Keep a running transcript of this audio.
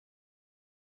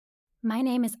My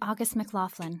name is August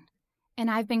McLaughlin,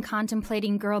 and I've been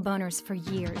contemplating girl boners for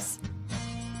years.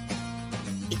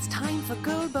 It's time for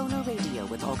Girl Boner Radio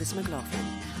with August McLaughlin.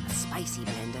 A spicy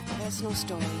blend of personal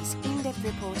stories, in-depth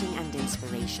reporting and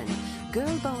inspiration.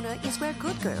 Girl Boner is where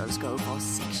good girls go for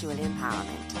sexual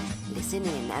empowerment. Listen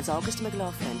in as August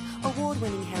McLaughlin,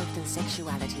 award-winning health and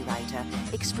sexuality writer,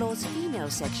 explores female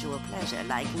sexual pleasure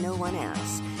like no one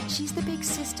else. She's the big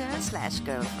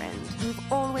sister/girlfriend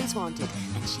you've always wanted,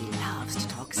 and she loves to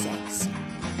talk sex.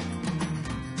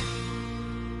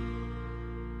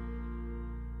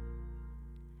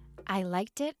 I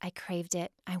liked it, I craved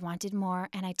it, I wanted more,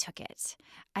 and I took it.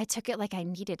 I took it like I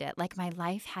needed it, like my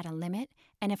life had a limit,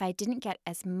 and if I didn't get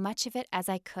as much of it as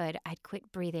I could, I'd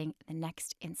quit breathing the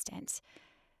next instant.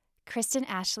 Kristen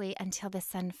Ashley, Until the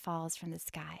Sun Falls from the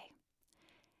Sky.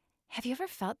 Have you ever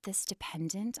felt this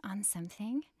dependent on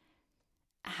something?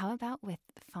 How about with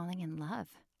falling in love?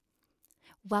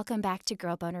 Welcome back to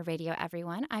Girl Boner Radio,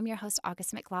 everyone. I'm your host,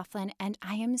 August McLaughlin, and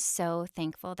I am so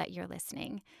thankful that you're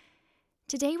listening.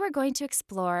 Today, we're going to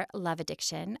explore love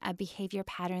addiction, a behavior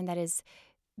pattern that is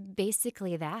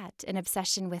basically that, an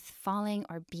obsession with falling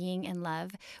or being in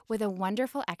love, with a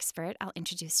wonderful expert I'll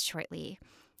introduce shortly.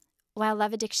 While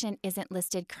love addiction isn't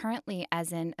listed currently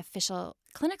as an official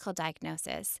clinical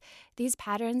diagnosis, these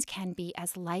patterns can be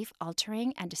as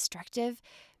life-altering and destructive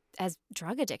as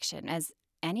drug addiction, as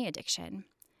any addiction.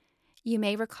 You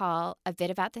may recall a bit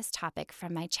about this topic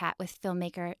from my chat with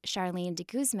filmmaker Charlene de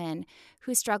Guzman,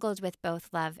 who struggled with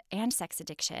both love and sex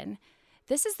addiction.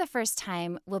 This is the first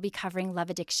time we'll be covering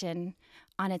love addiction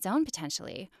on its own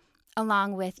potentially,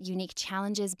 along with unique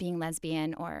challenges being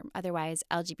lesbian or otherwise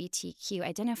LGBTQ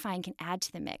identifying can add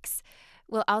to the mix.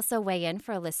 We'll also weigh in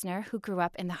for a listener who grew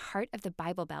up in the heart of the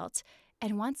Bible Belt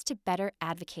and wants to better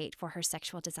advocate for her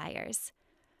sexual desires.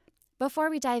 Before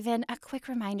we dive in, a quick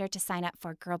reminder to sign up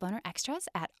for Girl Boner Extras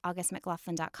at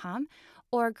augustmclaughlin.com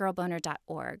or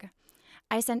girlboner.org.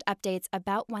 I send updates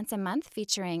about once a month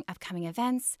featuring upcoming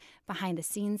events,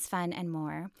 behind-the-scenes fun, and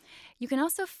more. You can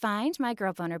also find my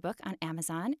Girl Boner book on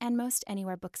Amazon and most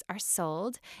anywhere books are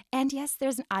sold. And yes,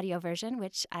 there's an audio version,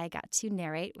 which I got to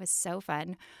narrate. It was so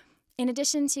fun. In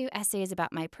addition to essays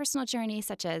about my personal journey,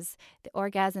 such as the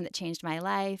orgasm that changed my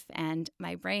life and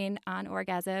my brain on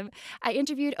orgasm, I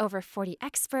interviewed over 40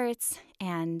 experts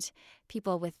and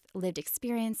people with lived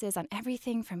experiences on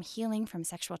everything from healing from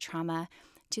sexual trauma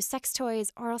to sex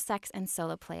toys, oral sex, and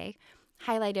solo play,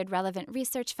 highlighted relevant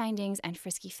research findings and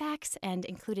frisky facts, and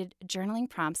included journaling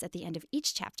prompts at the end of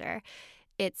each chapter.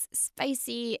 It's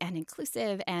spicy and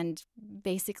inclusive and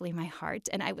basically my heart,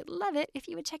 and I would love it if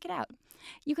you would check it out.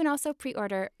 You can also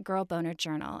pre-order Girl Boner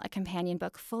Journal, a companion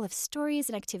book full of stories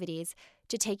and activities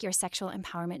to take your sexual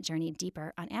empowerment journey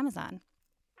deeper on Amazon.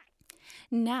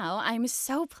 Now, I'm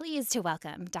so pleased to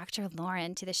welcome Dr.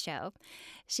 Lauren to the show.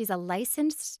 She's a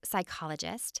licensed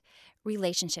psychologist,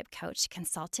 relationship coach,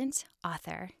 consultant,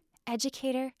 author,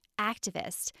 educator,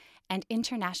 activist, and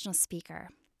international speaker.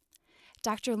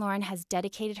 Dr. Lauren has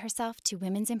dedicated herself to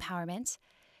women's empowerment,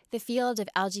 the field of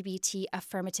LGBT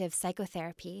affirmative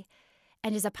psychotherapy,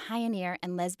 and is a pioneer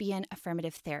in lesbian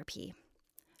affirmative therapy.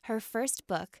 Her first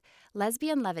book,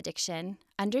 Lesbian Love Addiction: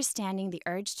 Understanding the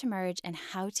Urge to Merge and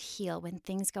How to Heal When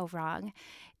Things Go Wrong,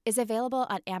 is available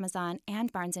on Amazon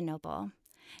and Barnes & Noble.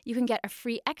 You can get a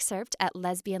free excerpt at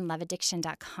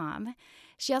lesbianloveaddiction.com.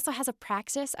 She also has a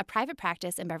private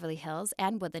practice in Beverly Hills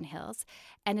and Woodland Hills,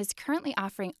 and is currently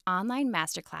offering online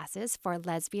masterclasses for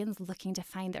lesbians looking to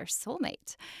find their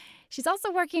soulmate. She's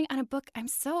also working on a book I'm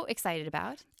so excited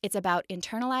about. It's about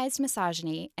internalized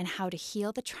misogyny and how to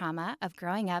heal the trauma of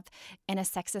growing up in a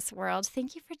sexist world.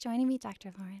 Thank you for joining me,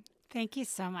 Dr. Lauren. Thank you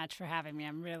so much for having me.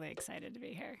 I'm really excited to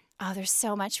be here. Oh, there's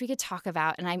so much we could talk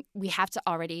about, and we have to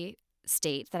already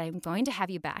state that I'm going to have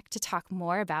you back to talk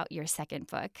more about your second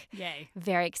book. Yay.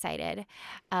 Very excited.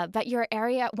 But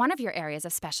one of your areas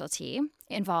of specialty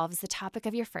involves the topic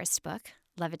of your first book,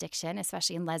 Love Addiction,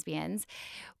 especially in lesbians.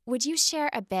 Would you share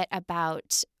a bit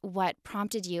about what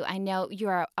prompted you? I know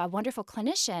you're a wonderful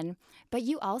clinician, but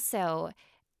you also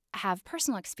have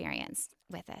personal experience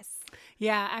with this.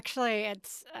 Yeah, actually,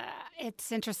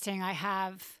 it's interesting.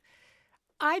 I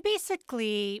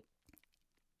basically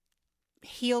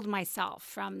healed myself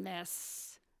from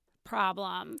this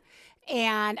problem,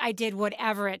 and I did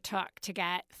whatever it took to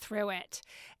get through it.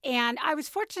 And I was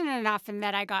fortunate enough in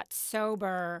that I got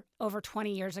sober over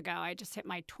 20 years ago. I just hit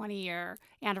my 20-year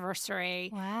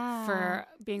anniversary Wow. for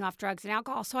being off drugs and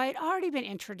alcohol. So I had already been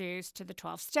introduced to the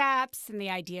 12 steps and the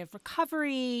idea of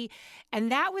recovery.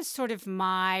 And that was sort of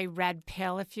my red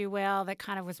pill, if you will, that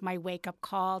kind of was my wake-up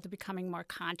call to becoming more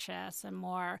conscious and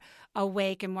more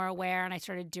awake and more aware. And I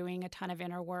started doing a ton of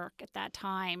inner work at that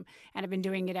time, and I've been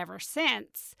doing it ever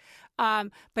since.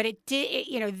 But it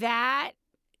did, that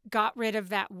got rid of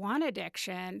that one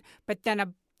addiction, but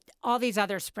then all these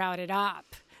others sprouted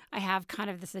up. I have kind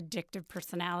of this addictive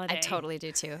personality. I totally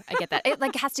do too. I get that.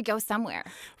 It has to go somewhere.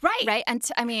 Right. Right.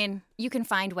 And you can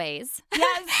find ways.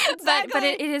 Yes, exactly. but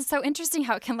it is so interesting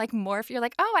how it can morph. You're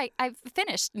like, oh, I've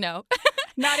finished. No.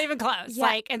 Not even close.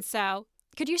 Yeah. And so.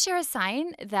 Could you share a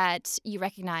sign that you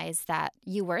recognize that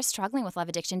you were struggling with love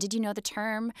addiction? Did you know the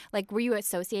term? Were you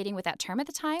associating with that term at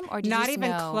the time? Or did Not you just even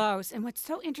know? close. And what's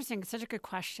so interesting, it's such a good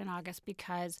question, August,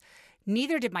 because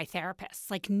neither did my therapist.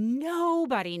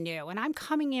 Nobody knew. And I'm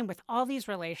coming in with all these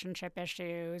relationship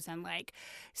issues and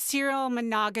serial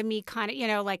monogamy kind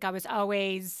of, I was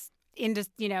always into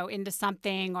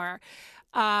something or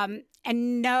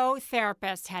and no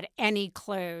therapist had any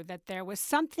clue that there was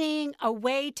something, a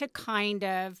way to kind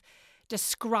of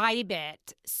describe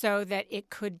it so that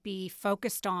it could be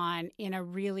focused on in a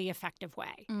really effective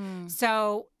way.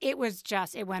 So it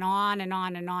went on and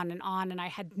on and on and on, and I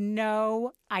had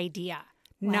no idea.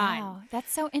 None. Wow,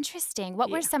 that's so interesting. What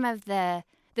were some of the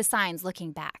signs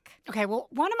looking back? Okay, well,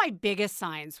 one of my biggest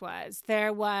signs was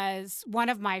there was one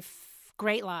of my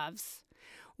great loves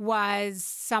was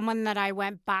someone that I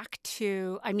went back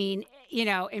to. I mean,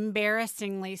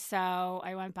 embarrassingly so,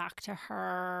 I went back to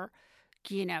her,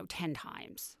 10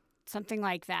 times, something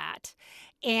like that.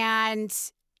 And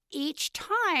each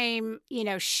time,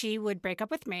 she would break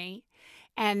up with me.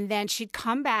 And then she'd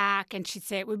come back and she'd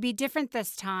say, it would be different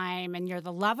this time. And you're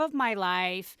the love of my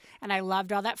life. And I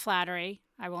loved all that flattery.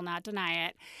 I will not deny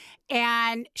it.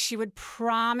 And she would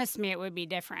promise me it would be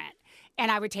different. And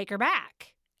I would take her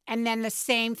back. And then the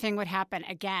same thing would happen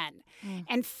again.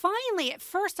 And finally, at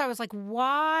first, I was like,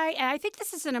 why? And I think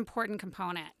this is an important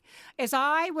component, is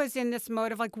I was in this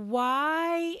mode of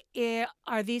why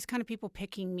are these kind of people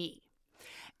picking me?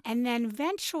 And then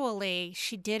eventually,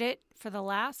 she did it for the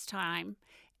last time.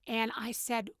 And I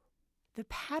said, the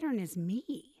pattern is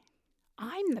me.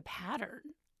 I'm the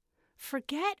pattern.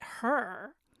 Forget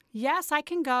her. Yes, I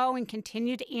can go and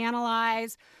continue to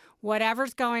analyze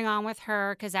whatever's going on with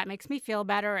her because that makes me feel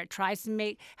better. It tries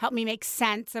to help me make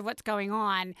sense of what's going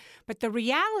on. But the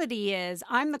reality is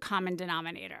I'm the common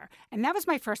denominator. And that was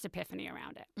my first epiphany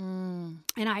around it. And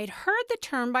I had heard the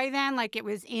term by then, it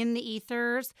was in the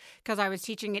ethers because I was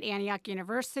teaching at Antioch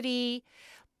University.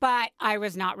 But I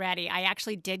was not ready. I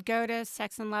actually did go to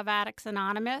Sex and Love Addicts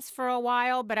Anonymous for a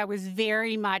while, but I was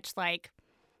very much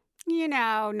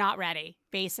not ready,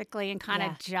 basically, and kind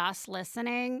of just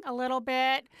listening a little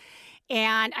bit.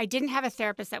 And I didn't have a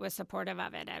therapist that was supportive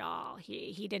of it at all.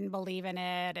 He didn't believe in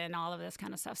it and all of this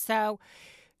kind of stuff. So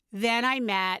then I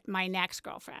met my next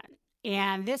girlfriend.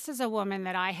 And this is a woman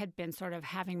that I had been sort of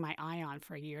having my eye on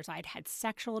for years. I'd had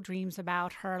sexual dreams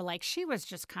about her. She was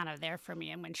just kind of there for me.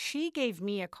 And when she gave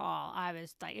me a call, I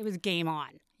was it was game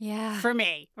on. Yeah. For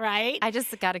me, right? I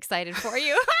just got excited for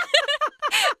you.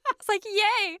 It's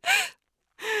yay.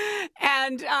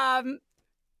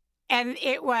 And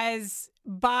it was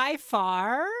by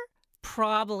far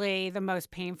probably the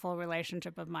most painful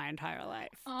relationship of my entire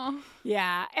life. Oh.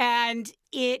 Yeah. And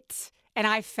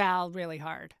I fell really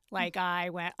hard.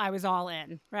 I was all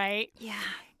in, right? Yeah.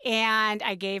 And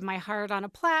I gave my heart on a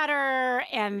platter.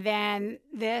 And then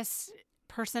this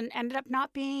person ended up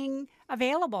not being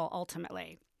available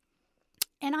ultimately.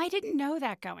 And I didn't know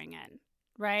that going in,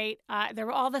 right? There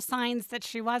were all the signs that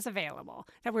she was available,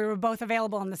 that we were both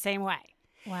available in the same way.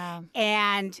 Wow.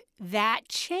 And that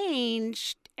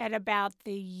changed at about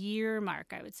the year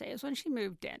mark, I would say, is when she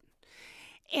moved in.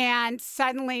 And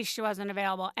suddenly she wasn't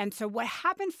available. And so what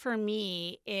happened for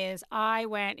me is I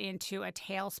went into a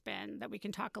tailspin that we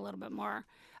can talk a little bit more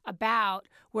about,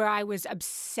 where I was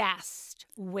obsessed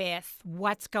with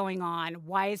what's going on.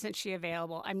 Why isn't she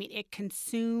available? I mean, it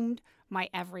consumed my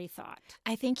every thought.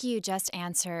 I think you just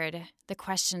answered the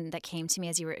question that came to me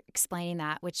as you were explaining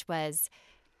that, which was,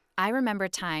 I remember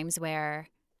times where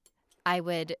I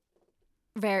would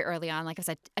very early on, like I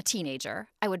was a teenager,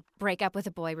 I would break up with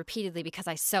a boy repeatedly because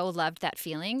I so loved that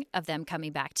feeling of them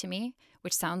coming back to me,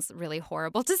 which sounds really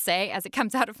horrible to say as it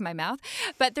comes out of my mouth.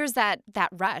 But there's that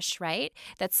rush, right?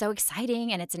 That's so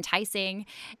exciting and it's enticing.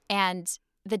 And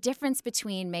the difference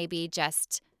between maybe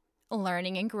just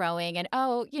learning and growing and,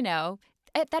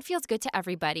 that feels good to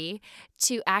everybody,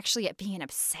 to actually it being an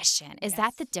obsession. Is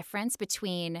that the difference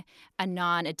between a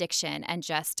non-addiction and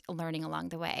just learning along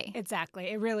the way? Exactly.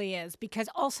 It really is. Because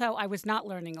also I was not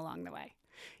learning along the way.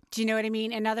 Do you know what I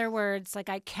mean? In other words, like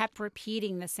I kept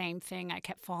repeating the same thing. I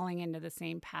kept falling into the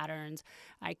same patterns.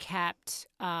 I kept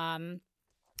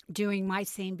doing my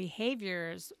same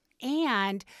behaviors.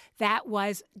 And that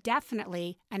was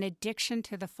definitely an addiction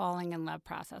to the falling in love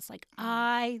process. Like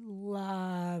I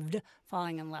loved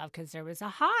falling in love because there was a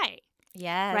high.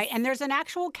 Yes. Right. And there's an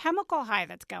actual chemical high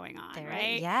that's going on,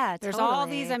 right? Yeah, There's totally. all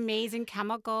these amazing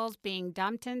chemicals being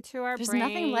dumped into our There's brain.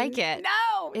 nothing like it.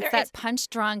 No. It's that punch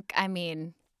drunk,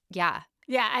 yeah.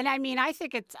 Yeah. And I mean, I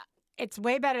think it's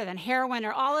way better than heroin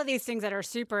or all of these things that are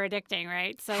super addicting,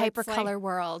 right? So Hypercolor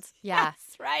world. Yeah.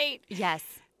 Yes, right. Yes.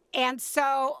 And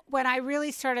so when I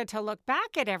really started to look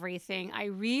back at everything, I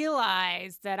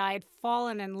realized that I had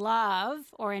fallen in love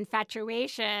or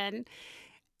infatuation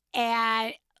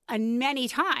and many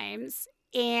times,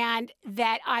 and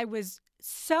that I was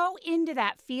so into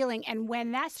that feeling. And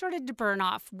when that started to burn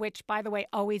off, which, by the way,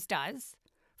 always does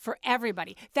for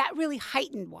everybody, that really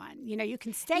heightened one. You know, you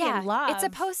can stay in love. It's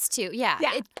supposed to. Yeah.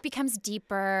 It becomes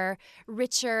deeper,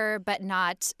 richer, but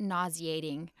not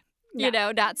nauseating. No. You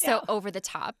know, not so No. over the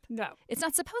top. No. It's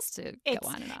not supposed to go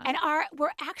on and on. And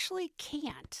we're actually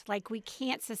can't. Like, we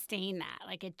can't sustain that.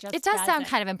 Like, it just It does sound doesn't.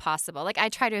 kind of impossible. Like, I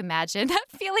try to imagine that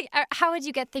feeling. How would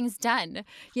you get things done?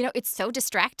 You know, it's so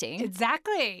distracting.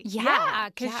 Exactly. Yeah.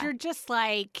 Because you're just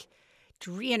like,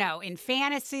 you know, in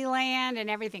fantasy land and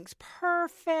everything's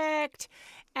perfect.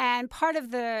 And part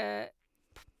of the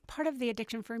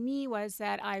addiction for me was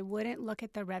that I wouldn't look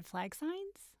at the red flag signs.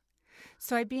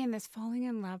 So I'd be in this falling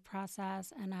in love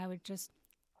process, and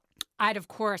I'd of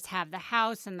course have the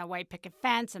house and the white picket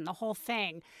fence and the whole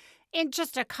thing in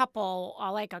just a couple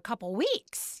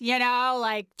weeks, you know,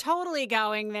 like totally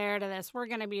going there to this, we're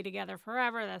going to be together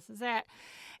forever. This is it.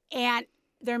 And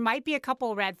there might be a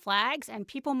couple red flags, and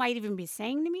people might even be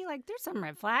saying to me, like, there's some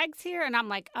red flags here. And I'm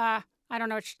like, I don't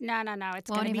know. No. It's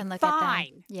going to be even look at them.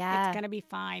 fine. Yeah. It's going to be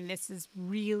fine. This is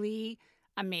really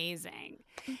amazing.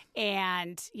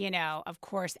 And, you know, of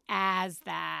course, as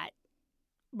that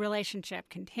relationship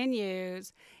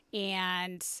continues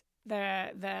and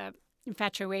the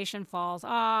infatuation falls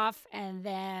off and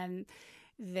then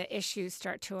the issues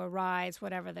start to arise,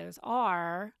 whatever those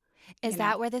are. Is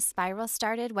that where the spiral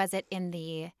started? Was it in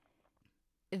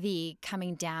the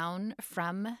coming down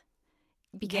from?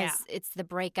 Because it's the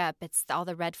breakup, it's all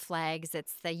the red flags,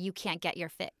 it's the you can't get your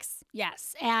fix.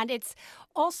 Yes. And it's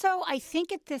also, I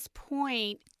think at this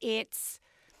point, it's,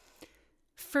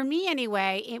 for me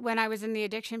anyway, when I was in the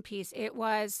addiction piece, it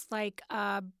was like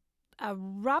a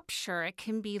rupture. It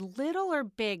can be little or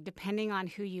big depending on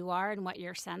who you are and what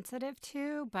you're sensitive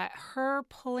to. But her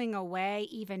pulling away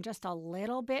even just a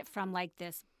little bit from like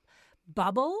this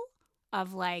bubble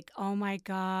of like, oh my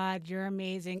God, you're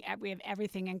amazing. We have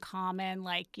everything in common.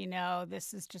 Like, you know,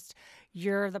 this is just,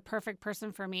 you're the perfect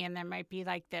person for me. And there might be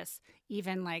like this,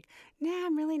 even like, nah,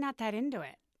 I'm really not that into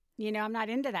it. You know, I'm not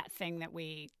into that thing that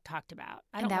we talked about.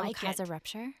 I don't like it. And that would cause a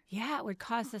rupture? Yeah, it would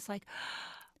cause this like,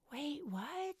 wait,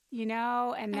 what? You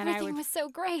know, and then Everything was so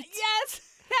great. Yes.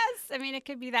 I mean, it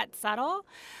could be that subtle.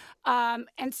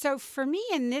 And so for me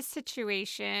in this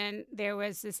situation, there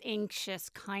was this anxious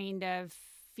kind of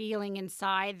feeling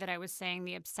inside that I was saying,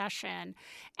 the obsession.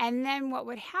 And then what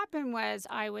would happen was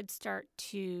I would start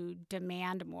to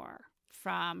demand more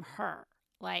from her.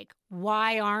 Like,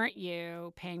 why aren't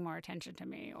you paying more attention to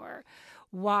me? Or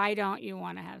why don't you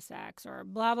want to have sex? Or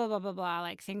blah, blah, blah, blah, blah,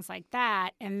 like things like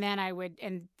that. And then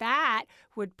that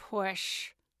would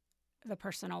push the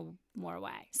person more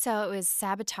away. So it was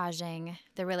sabotaging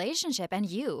the relationship and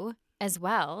you as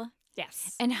well.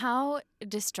 Yes. And how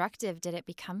destructive did it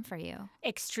become for you?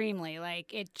 Extremely.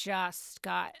 Like, it just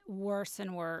got worse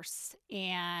and worse.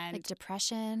 And Like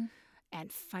depression?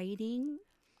 And fighting.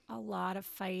 A lot of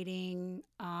fighting,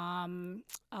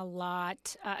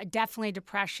 definitely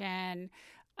depression,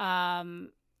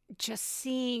 just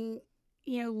seeing,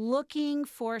 you know, looking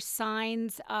for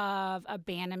signs of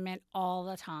abandonment all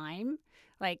the time,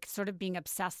 like sort of being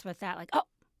obsessed with that, like, oh,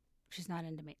 she's not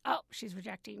into me. Oh, she's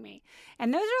rejecting me.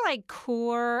 And those are like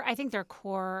I think they're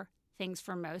core things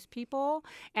for most people.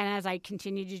 And as I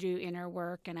continue to do inner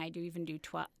work and I do even do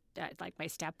like my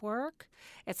step work,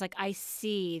 it's like I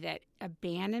see that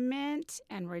abandonment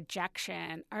and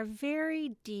rejection are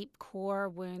very deep core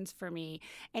wounds for me.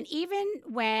 And even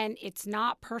when it's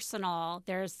not personal,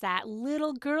 there's that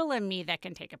little girl in me that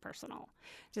can take it personal.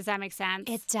 Does that make sense?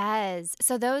 It does.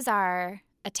 So those are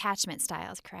attachment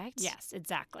styles, correct? Yes,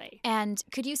 exactly. And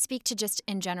could you speak to just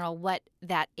in general what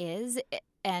that is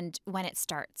and when it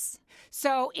starts?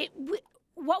 So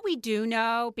what we do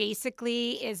know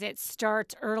basically is it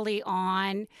starts early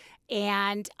on.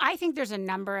 And I think there's a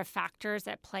number of factors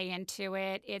that play into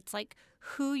it. It's like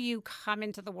who you come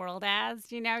into the world as,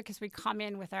 because we come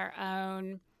in with our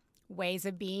own ways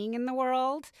of being in the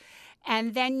world.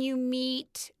 And then you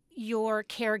meet your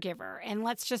caregiver. And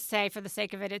let's just say, for the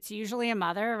sake of it, it's usually a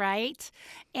mother, right?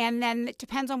 And then it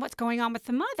depends on what's going on with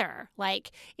the mother.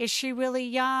 Like, is she really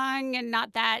young and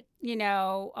not that,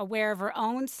 aware of her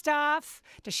own stuff?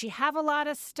 Does she have a lot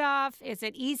of stuff? Is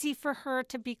it easy for her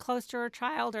to be close to her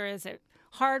child, or is it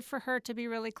hard for her to be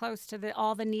really close to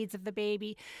all the needs of the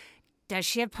baby? Does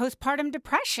she have postpartum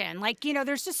depression? Like,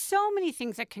 there's just so many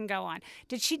things that can go on.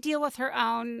 Did she deal with her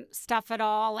own stuff at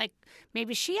all? Like,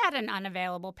 maybe she had an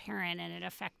unavailable parent and it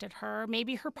affected her.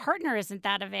 Maybe her partner isn't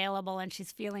that available and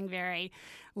she's feeling very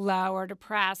low or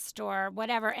depressed or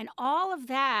whatever. And all of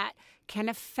that can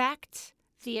affect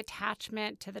the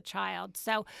attachment to the child.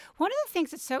 So one of the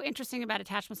things that's so interesting about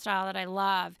attachment style that I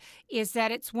love is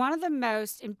that it's one of the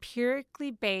most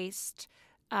empirically based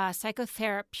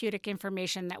psychotherapeutic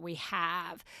information that we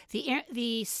have.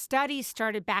 The studies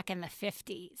started back in the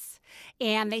 50s,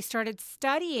 and they started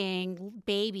studying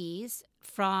babies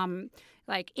from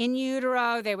like in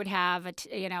utero. They would have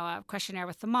a questionnaire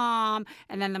with the mom,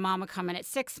 and then the mom would come in at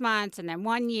 6 months, and then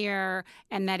 1 year,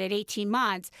 and then at 18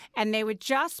 months, and they would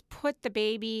just put the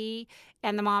baby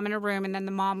and the mom in a room, and then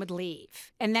the mom would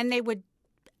leave, and then they would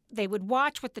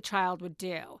watch what the child would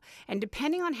do. And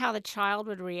depending on how the child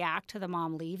would react to the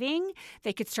mom leaving,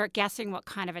 they could start guessing what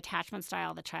kind of attachment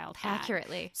style the child had.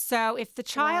 Accurately. So if the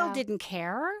child didn't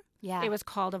care, it was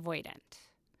called avoidant.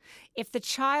 If the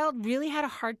child really had a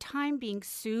hard time being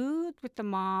soothed with the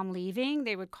mom leaving,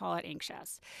 they would call it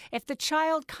anxious. If the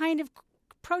child kind of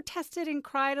protested and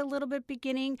cried a little bit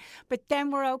beginning, but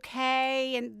then were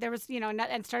okay and there was,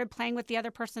 and started playing with the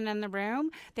other person in the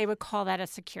room, they would call that a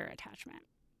secure attachment.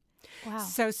 Wow.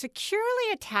 So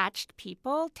securely attached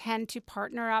people tend to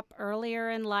partner up earlier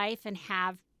in life and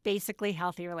have basically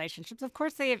healthy relationships. Of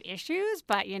course, they have issues,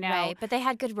 but Right, but they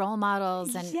had good role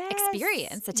models and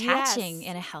experience attaching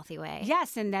in a healthy way.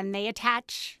 Yes, and then they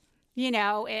attach, in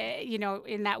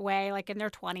that way, like in their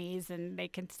 20s, and they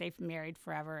can stay married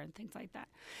forever and things like that.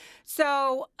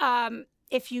 So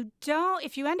if you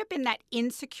end up in that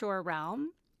insecure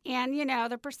realm, and,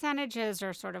 the percentages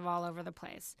are sort of all over the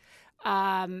place,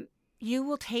 you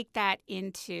will take that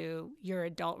into your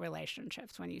adult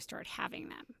relationships when you start having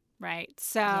them, right?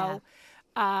 So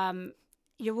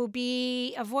you will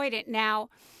be avoidant. Now,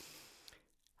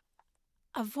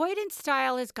 avoidant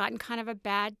style has gotten kind of a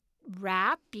bad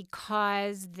rap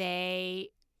because they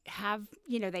have,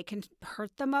 they can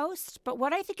hurt the most. But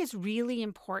what I think is really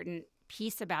important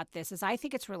piece about this is I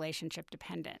think it's relationship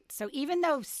dependent. So even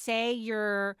though, say,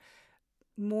 you're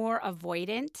more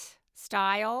avoidant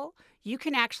style, you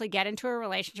can actually get into a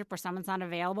relationship where someone's not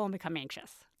available and become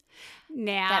anxious.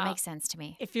 Now, that makes sense to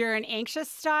me. If you're an anxious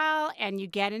style and you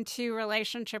get into a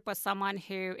relationship with someone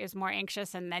who is more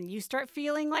anxious and then you start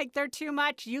feeling like they're too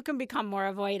much, you can become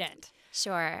more avoidant.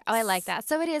 Sure. Oh, I like that.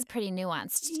 So it is pretty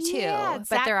nuanced too. Yeah,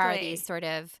 exactly. But there are these sort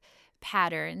of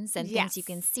patterns and things you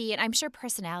can see. And I'm sure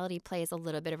personality plays a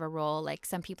little bit of a role. Like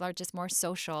some people are just more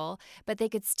social, but they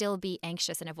could still be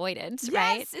anxious and avoidant,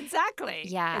 right? Yes, exactly.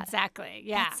 Yeah. Exactly.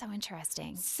 Yeah. That's so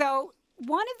interesting. So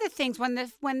one of the things when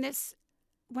this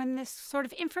sort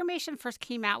of information first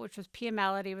came out, which was Pia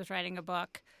Mellody was writing a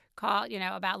book called,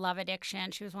 about love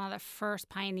addiction. She was one of the first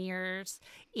pioneers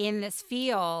in this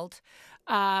field.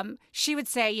 She would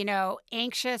say,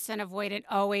 anxious and avoidant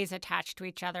always attached to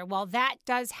each other. Well, that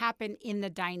does happen in the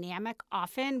dynamic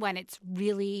often when it's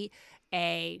really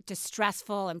a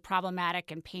distressful and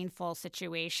problematic and painful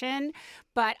situation.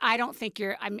 But I don't think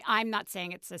I'm not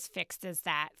saying it's as fixed as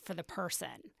that for the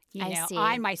person. I see.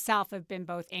 I myself have been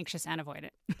both anxious and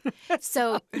avoidant.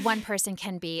 So one person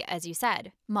can be, as you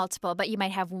said, multiple, but you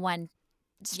might have one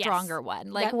stronger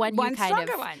one, like one you kind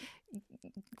of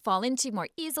fall into more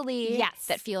easily. Yes.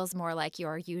 That feels more like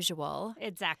your usual.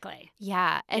 Exactly.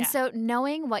 Yeah. And so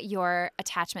knowing what your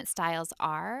attachment styles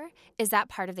are, is that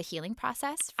part of the healing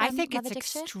process from I think love it's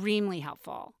addiction? extremely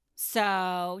helpful.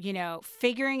 So,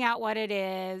 figuring out what it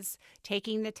is,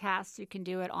 taking the tests, you can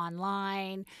do it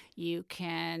online.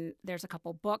 There's a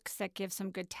couple books that give some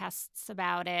good tests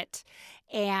about it.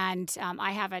 And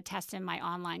I have a test in my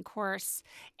online course.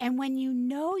 And when you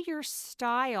know your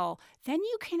style, then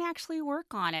you can actually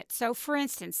work on it. So, for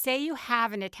instance, say you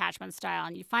have an attachment style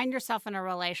and you find yourself in a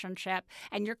relationship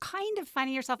and you're kind of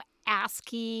finding yourself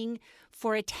asking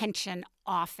for attention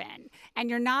often and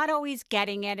you're not always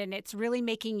getting it and it's really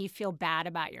making you feel bad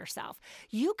about yourself,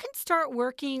 you can start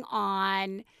working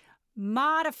on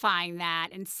modifying that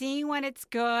and seeing when it's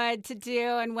good to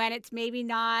do and when it's maybe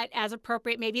not as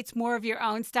appropriate. Maybe it's more of your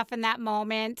own stuff in that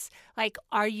moment. Like,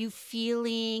 are you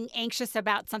feeling anxious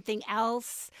about something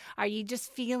else? Are you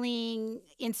just feeling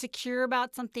insecure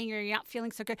about something, or you're not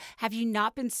feeling so good? Have you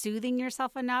not been soothing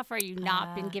yourself enough? Or you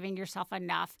not been giving yourself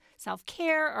enough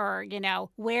self-care? Or,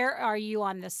 where are you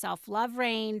on the self-love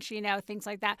range? Things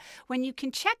like that. When you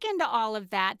can check into all of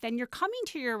that, then you're coming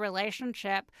to your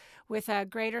relationship with a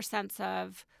greater sense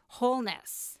of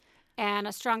wholeness and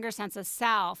a stronger sense of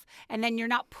self. And then you're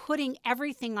not putting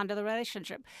everything onto the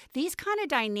relationship. These kind of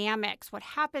dynamics, what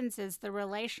happens is the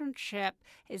relationship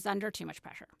is under too much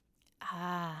pressure.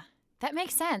 That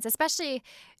makes sense. Especially,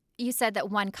 you said that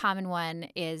one common one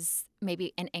is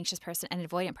maybe an anxious person and an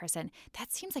avoidant person.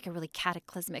 That seems like a really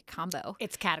cataclysmic combo.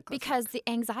 It's cataclysmic. Because the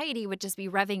anxiety would just be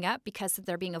revving up because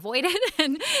they're being avoided,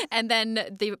 and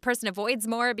then the person avoids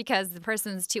more because the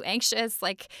person's too anxious.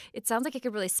 Like, it sounds like it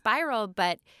could really spiral,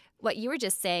 but what you were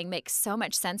just saying makes so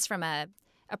much sense from a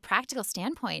practical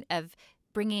standpoint of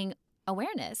bringing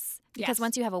awareness. Because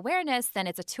once you have awareness, then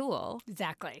it's a tool.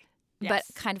 Exactly. But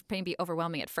kind of maybe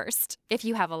overwhelming at first if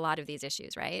you have a lot of these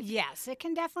issues, right? Yes, it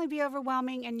can definitely be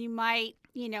overwhelming, and you might,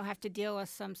 have to deal with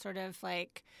some sort of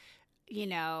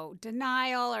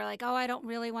denial, or like, oh, I don't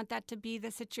really want that to be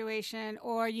the situation.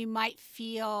 Or you might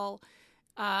feel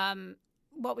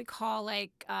what we call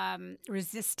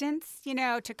resistance,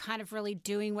 to kind of really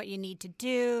doing what you need to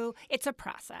do. It's a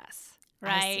process.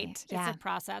 Right? Yeah. It's a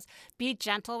process. Be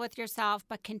gentle with yourself,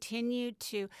 but continue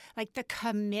to, the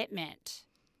commitment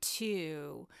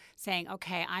to saying,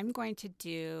 okay, I'm going to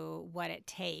do what it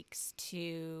takes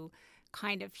to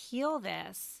kind of heal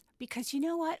this. Because you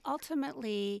know what?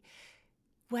 Ultimately,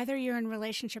 whether you're in a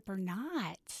relationship or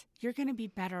not, you're going to be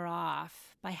better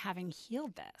off by having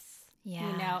healed this.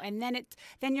 Yeah. And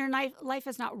then your life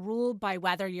is not ruled by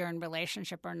whether you're in a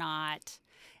relationship or not.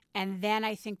 And then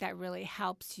I think that really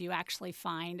helps you actually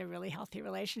find a really healthy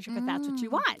relationship if that's what you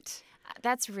want.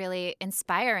 That's really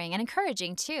inspiring and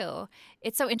encouraging, too.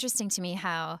 It's so interesting to me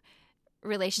how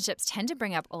relationships tend to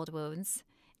bring up old wounds,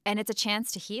 and it's a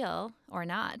chance to heal or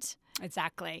not.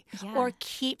 Exactly. Yeah. Or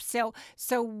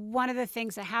so one of the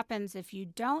things that happens if you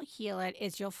don't heal it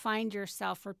is you'll find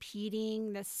yourself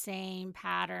repeating the same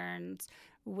patterns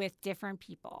with different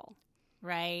people,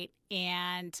 right?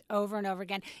 And over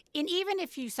again. And even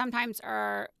if you sometimes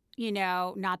are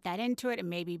not that into it, and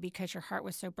maybe because your heart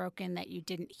was so broken that you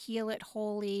didn't heal it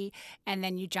wholly, and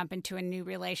then you jump into a new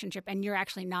relationship and you're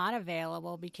actually not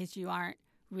available because you aren't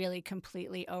really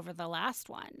completely over the last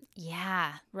one.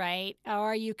 Yeah. Right?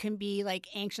 Or you can be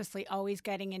anxiously always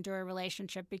getting into a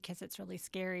relationship because it's really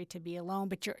scary to be alone,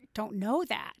 but you don't know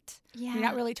that. Yeah. You're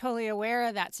not really totally aware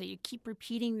of that. So you keep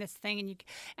repeating this thing,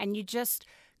 and you just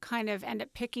kind of end up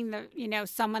picking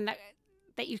someone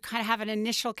that you kind of have an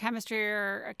initial chemistry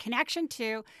or a connection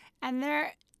to, and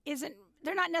they're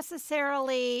not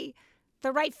necessarily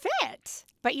the right fit,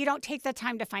 but you don't take the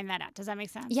time to find that out. Does that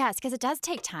make sense? Yes, because it does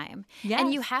take time. Yes.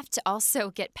 And you have to also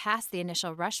get past the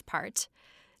initial rush part.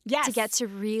 Yes. To get to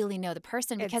really know the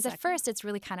person, because Exactly. at first it's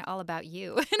really kind of all about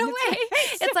you in a way.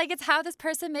 It's how this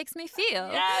person makes me feel.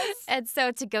 Yes. And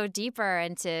so to go deeper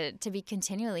and to be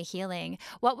continually healing,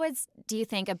 what was, do you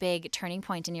think, a big turning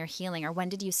point in your healing, or when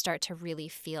did you start to really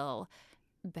feel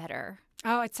better?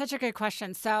 Oh, it's such a good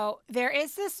question. So there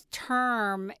is this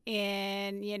term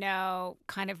in,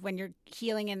 kind of when you're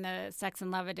healing in the sex and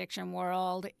love addiction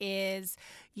world, is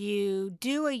you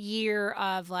do a year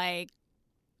of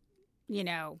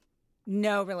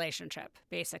no relationship,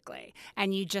 basically.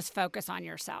 And you just focus on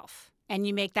yourself and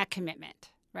you make that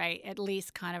commitment, right? At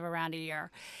least kind of around a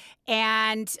year.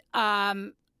 And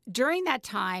during that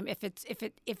time, if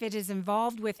it is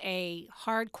involved with a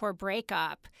hardcore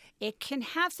breakup, it can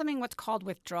have something what's called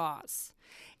withdrawals.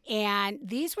 And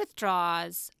these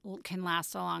withdrawals can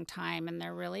last a long time, and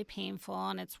they're really painful,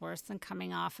 and it's worse than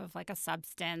coming off of a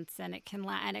substance, and it can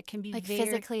be very,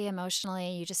 physically, emotionally,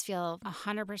 you just feel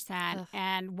 100%.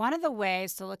 And one of the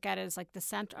ways to look at it is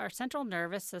our central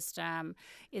nervous system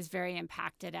is very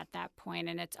impacted at that point,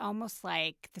 and it's almost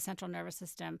like the central nervous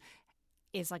system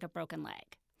is like a broken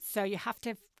leg. So you have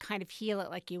to kind of heal it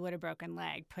like you would a broken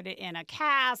leg. Put it in a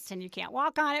cast, and you can't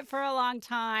walk on it for a long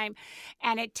time.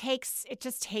 And it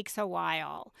just takes a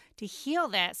while to heal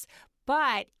this.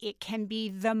 But it can be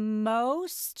the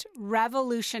most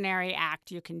revolutionary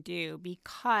act you can do,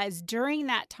 because during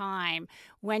that time,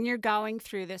 when you're going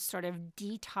through this sort of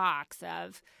detox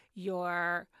of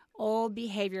your old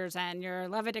behaviors and your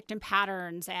love addiction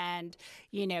patterns and,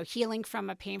 healing from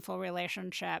a painful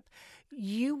relationship,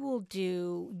 you will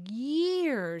do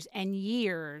years and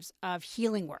years of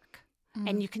healing work.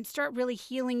 And you can start really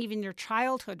healing even your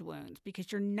childhood wounds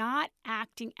because you're not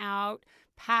acting out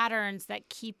patterns that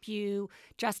keep you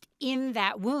just in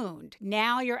that wound.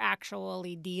 Now you're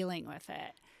actually dealing with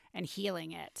it and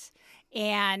healing it.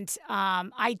 And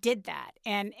I did that.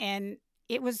 And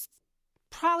it was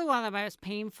probably one of the most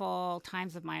painful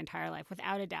times of my entire life,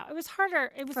 without a doubt. It was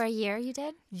harder. It was For a year you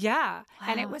did? Yeah. Wow.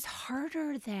 And it was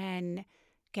harder than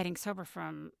getting sober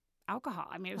from alcohol.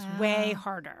 I mean, it was Wow.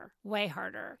 way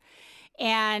harder.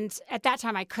 And at that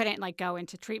time, I couldn't go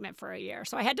into treatment for a year.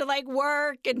 So I had to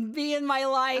work and be in my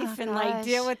life and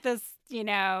deal with this,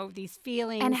 these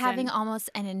feelings. And having almost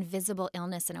an invisible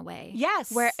illness in a way.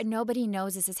 Yes. Where nobody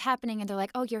knows this is happening and they're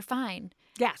like, oh, you're fine.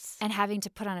 Yes. And having to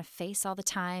put on a face all the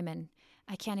time. And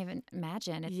I can't even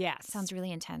imagine. It sounds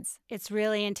really intense. It's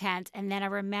really intense. And then I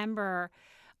remember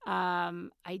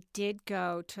I did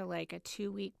go to a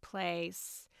 2-week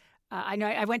place.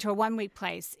 I went to a 1-week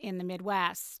place in the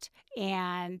Midwest,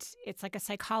 and it's like a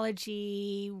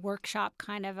psychology workshop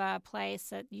kind of a place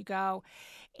that you go.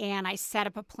 And I set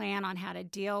up a plan on how to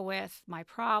deal with my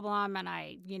problem. And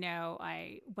I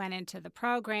went into the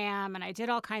program and I did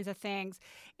all kinds of things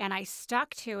and I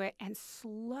stuck to it. And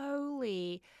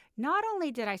slowly, not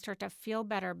only did I start to feel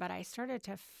better, but I started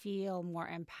to feel more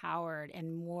empowered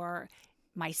and more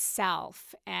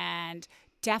myself, and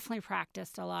definitely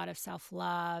practiced a lot of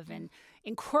self-love and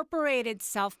incorporated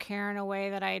self-care in a way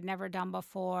that I had never done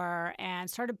before, and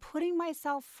started putting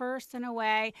myself first in a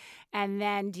way, and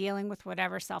then dealing with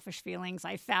whatever selfish feelings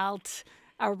I felt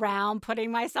around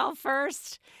putting myself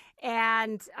first,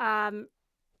 and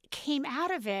came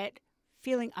out of it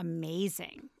feeling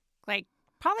amazing,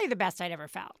 probably the best I'd ever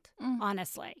felt,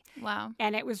 honestly. Wow.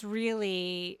 And it was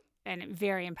really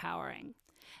very empowering.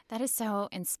 That is so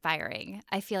inspiring.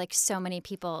 I feel like so many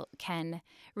people can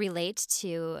relate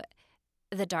to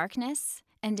the darkness,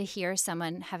 and to hear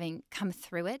someone having come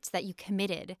through it, that you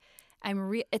committed.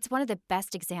 It's one of the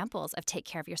best examples of take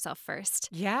care of yourself first.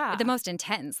 Yeah. The most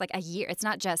intense, a year. It's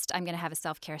not just I'm going to have a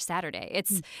self-care Saturday.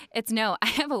 It's no, I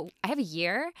have a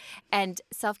year, and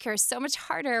self-care is so much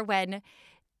harder when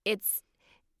it's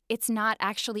not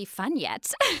actually fun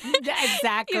yet.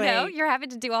 Exactly. You're having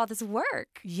to do all this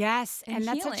work. Yes, and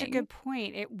that's healing. such a good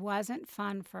point. It wasn't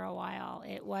fun for a while.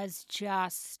 It was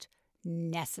just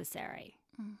necessary.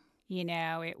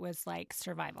 It was like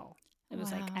survival. It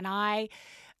was Wow.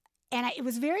 it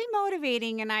was very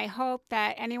motivating, and I hope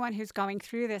that anyone who's going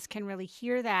through this can really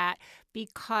hear that,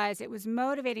 because it was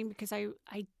motivating because I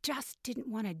just didn't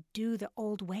want to do the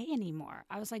old way anymore.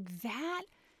 I was like, that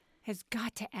has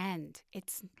got to end.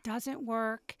 It doesn't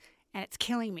work, and it's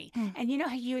killing me. And you know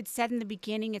how you had said in the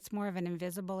beginning it's more of an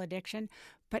invisible addiction?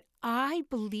 But I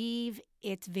believe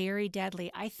it's very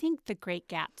deadly. I think The Great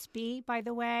Gatsby, by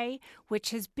the way,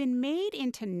 which has been made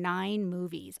into 9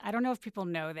 movies. I don't know if people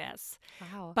know this.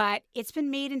 Wow. But it's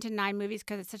been made into 9 movies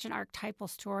because it's such an archetypal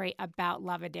story about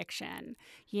love addiction.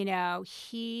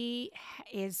 He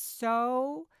is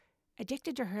so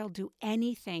addicted to her, he'll do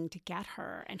anything to get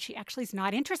her, and she actually is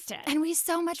not interested. And we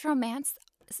so much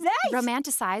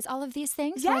romanticize all of these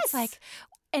things. Yes. Where it's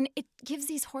and it gives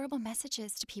these horrible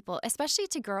messages to people, especially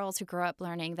to girls who grow up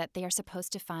learning that they are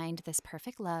supposed to find this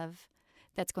perfect love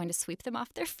that's going to sweep them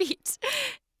off their feet.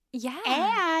 Yeah.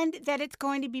 And that it's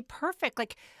going to be perfect.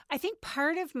 I think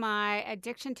part of my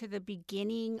addiction to the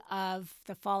beginning of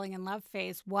the falling in love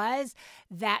phase was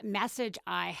that message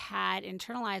I had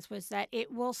internalized, was that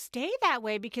it will stay that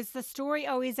way because the story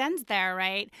always ends there,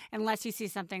 right? Unless you see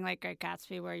something like Great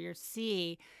Gatsby where you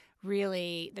see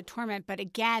really the torment. But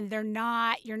again,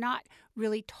 you're not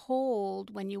really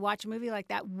told when you watch a movie like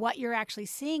that what you're actually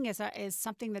seeing is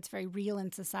something that's very real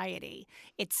in society.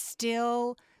 It's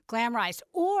still glamorized.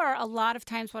 Or a lot of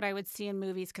times what I would see in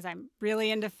movies, because I'm really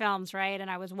into films, right,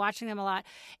 and I was watching them a lot,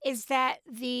 is that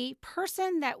the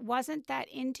person that wasn't that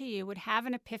into you would have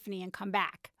an epiphany and come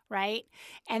back, right?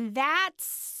 And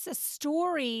that's a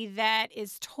story that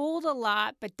is told a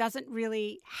lot but doesn't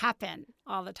really happen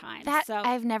all the time.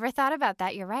 I've never thought about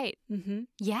that. You're right. Mm-hmm.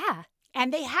 Yeah.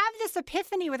 And they have this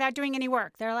epiphany without doing any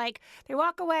work. They're they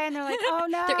walk away and they're like, oh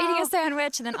no. They're eating a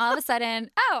sandwich, and then all of a sudden,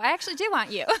 oh, I actually do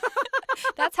want you.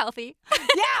 That's healthy.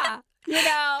 Yeah.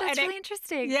 That's really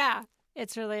interesting. Yeah.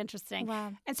 It's really interesting.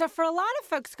 Wow. And so for a lot of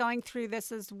folks going through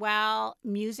this as well,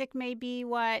 music may be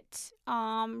what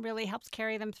really helps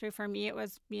carry them through. For me, it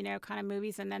was, kind of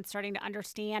movies, and then starting to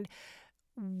understand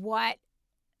what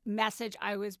message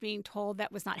I was being told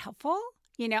that was not helpful.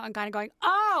 and kind of going,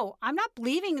 oh, I'm not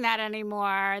believing that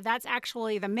anymore. That's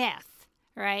actually the myth,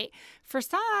 right? For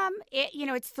some,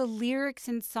 it's the lyrics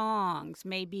and songs,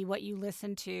 maybe what you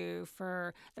listen to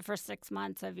for the first 6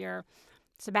 months of your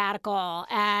sabbatical.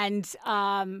 And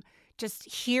just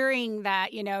hearing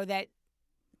that, that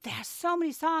there's so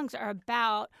many songs are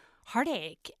about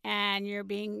heartache and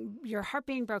your heart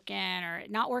being broken or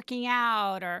not working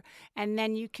out, and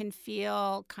then you can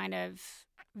feel kind of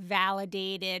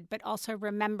validated, but also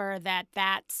remember that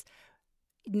that's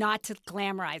not to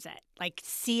glamorize it, like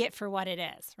see it for what it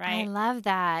is, I right? love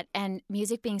that. And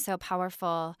music being so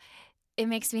powerful, it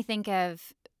makes me think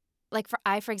of, like,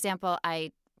 for example,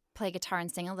 I play guitar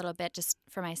and sing a little bit just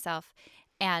for myself.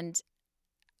 And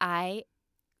I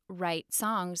write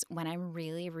songs when I'm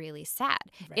really, really sad.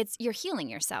 Right. You're healing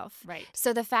yourself. Right.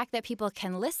 So the fact that people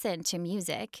can listen to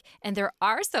music, and there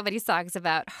are so many songs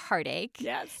about heartache,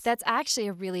 Yes. that's actually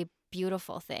a really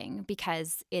beautiful thing,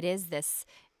 because it is this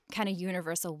kind of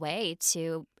universal way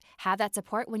to have that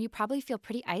support when you probably feel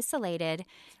pretty isolated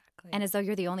and as though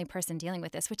you're the only person dealing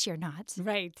with this, which you're not.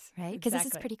 Right. Right? Because this is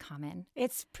Exactly. pretty common.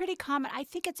 It's pretty common. I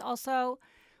think it's also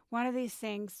one of these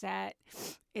things that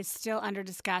is still under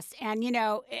discussed. And,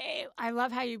 I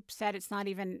love how you said it's not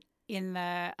even in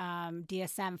the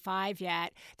DSM-5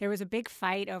 yet. There was a big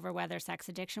fight over whether sex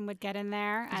addiction would get in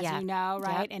there, as Yeah. you know,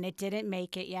 right? Yep. And it didn't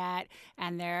make it yet.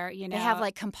 And they're, They have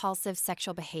like compulsive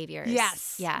sexual behaviors.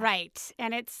 Yes, Yeah. right.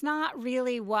 And it's not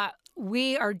really what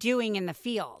we are doing in the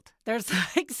field. There's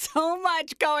like so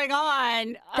much going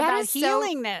on about is so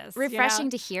healing this. Refreshing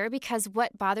to hear, because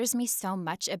what bothers me so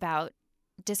much about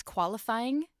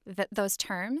disqualifying those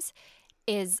terms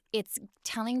is it's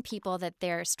telling people that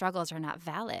their struggles are not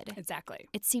valid. Exactly.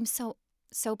 It seems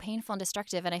so painful and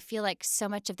destructive. And I feel like so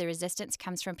much of the resistance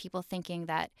comes from people thinking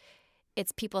that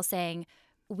it's people saying,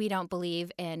 we don't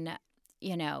believe in,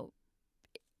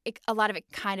 a lot of it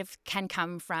kind of can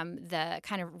come from the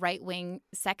kind of right-wing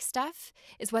sex stuff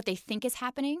is what they think is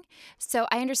happening. So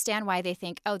I understand why they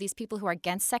think, oh, these people who are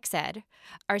against sex ed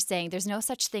are saying there's no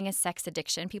such thing as sex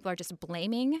addiction. People are just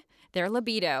blaming their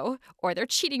libido or their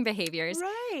cheating behaviors.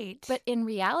 Right. But in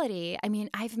reality, I mean,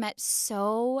 I've met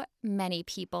so many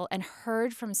people and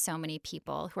heard from so many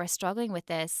people who are struggling with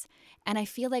this. And I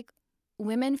feel like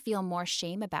women feel more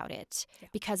shame about it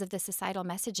because of the societal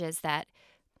messages that,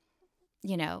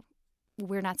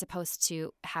 we're not supposed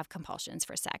to have compulsions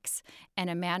for sex. And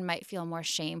a man might feel more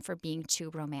shame for being too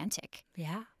romantic.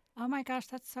 Yeah. Oh my gosh,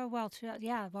 that's so well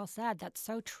said. That's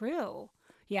so true.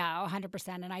 Yeah,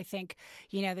 100%. And I think,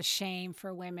 the shame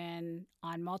for women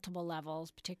on multiple levels,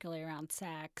 particularly around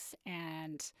sex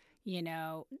and,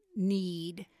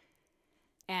 need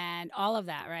and all of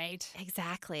that, right?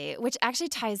 Exactly. Which actually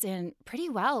ties in pretty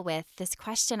well with this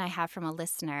question I have from a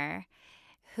listener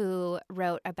who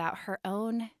wrote about her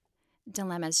own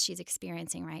dilemmas she's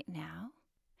experiencing right now.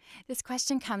 This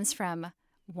question comes from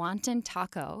Wanton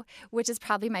Taco, which is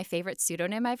probably my favorite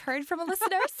pseudonym I've heard from a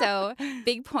listener. So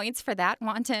big points for that,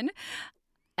 Wanton.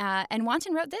 And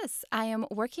Wanton wrote this: I am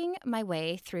working my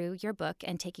way through your book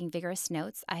and taking vigorous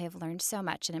notes. I have learned so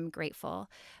much and I'm grateful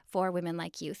for women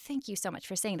like you. Thank you so much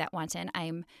for saying that, Wanton.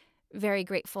 I'm very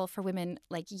grateful for women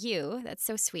like you. That's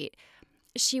so sweet.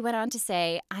 She went on to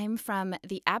say, I'm from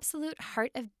the absolute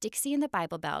heart of Dixie in the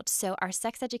Bible Belt, so our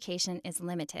sex education is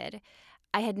limited.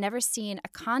 I had never seen a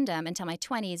condom until my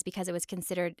 20s because it was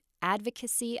considered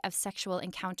advocacy of sexual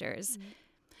encounters. Mm-hmm.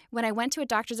 When I went to a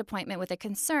doctor's appointment with a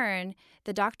concern,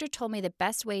 the doctor told me the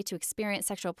best way to experience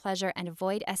sexual pleasure and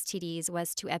avoid STDs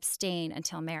was to abstain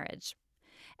until marriage.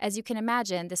 As you can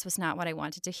imagine, this was not what I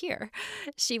wanted to hear.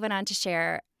 She went on to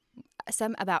share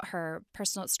some about her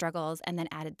personal struggles and then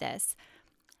added this.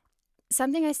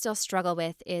 Something I still struggle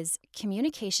with is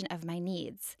communication of my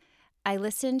needs. I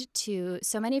listened to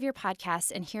so many of your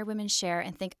podcasts and hear women share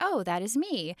and think, oh, that is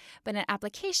me. But in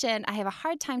application, I have a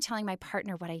hard time telling my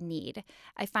partner what I need.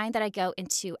 I find that I go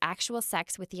into actual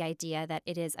sex with the idea that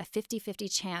it is a 50-50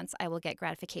 chance I will get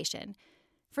gratification.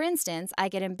 For instance, I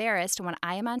get embarrassed when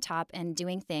I am on top and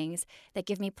doing things that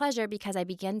give me pleasure because I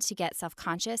begin to get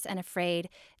self-conscious and afraid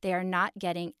they are not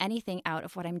getting anything out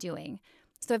of what I'm doing.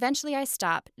 So eventually I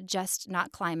stop, just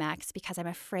not climax, because I'm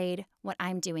afraid what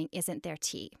I'm doing isn't their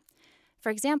tea.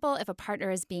 For example, if a partner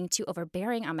is being too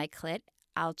overbearing on my clit,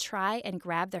 I'll try and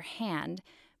grab their hand,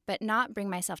 but not bring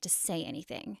myself to say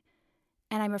anything.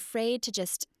 And I'm afraid to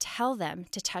just tell them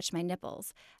to touch my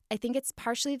nipples. I think it's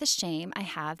partially the shame I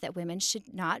have that women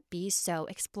should not be so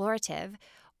explorative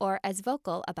or as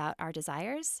vocal about our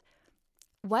desires.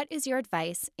 What is your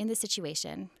advice in this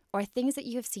situation, or things that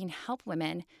you have seen help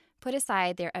women put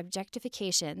aside their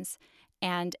objectifications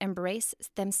and embrace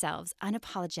themselves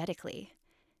unapologetically?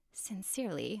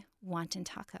 Sincerely, Wanton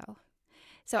Taco.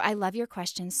 So I love your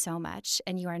question so much,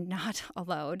 and you are not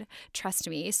alone. Trust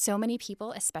me, so many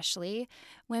people, especially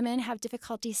women, have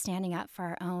difficulty standing up for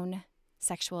our own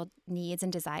sexual needs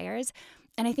and desires.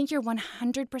 And I think you're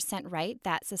 100% right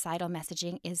that societal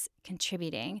messaging is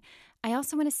contributing. I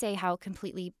also want to say how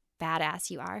completely badass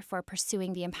you are for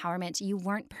pursuing the empowerment you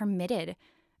weren't permitted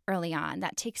early on.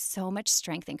 That takes so much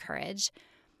strength and courage.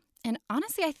 And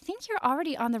honestly, I think you're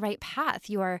already on the right path.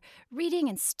 You are reading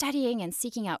and studying and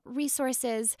seeking out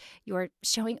resources. You're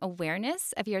showing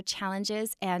awareness of your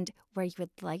challenges and where you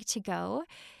would like to go.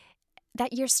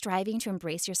 That you're striving to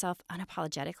embrace yourself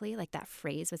unapologetically, like that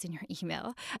phrase was in your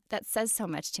email. That says so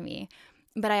much to me.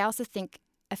 But I also think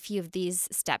a few of these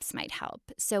steps might help.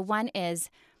 So one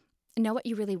is know what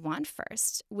you really want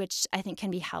first, which I think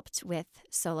can be helped with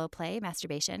solo play,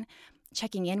 masturbation,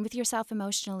 checking in with yourself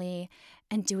emotionally,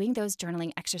 and doing those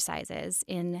journaling exercises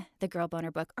in the Girl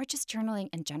Boner book, or just journaling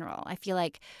in general. I feel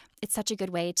like it's such a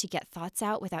good way to get thoughts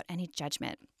out without any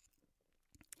judgment.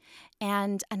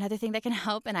 And another thing that can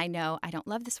help, and I know I don't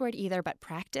love this word either, but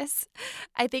practice.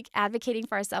 I think advocating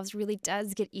for ourselves really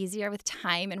does get easier with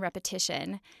time and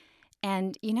repetition.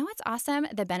 And you know what's awesome?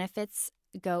 The benefits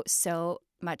go so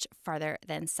much farther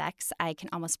than sex. I can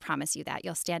almost promise you that.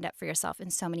 You'll stand up for yourself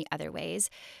in so many other ways.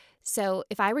 So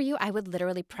if I were you, I would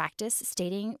literally practice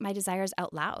stating my desires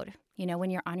out loud. You know,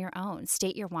 when you're on your own,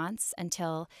 state your wants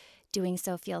until doing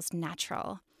so feels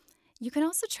natural. You can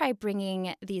also try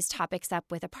bringing these topics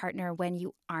up with a partner when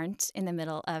you aren't in the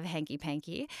middle of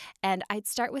hanky-panky. And I'd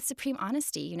start with supreme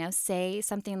honesty, say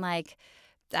something like,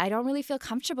 I don't really feel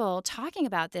comfortable talking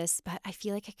about this, but I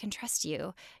feel like I can trust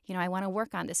you. I want to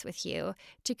work on this with you,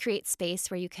 to create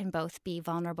space where you can both be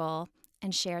vulnerable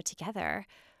and share together.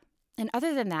 And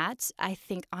other than that, I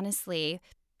think honestly,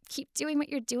 keep doing what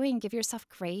you're doing. Give yourself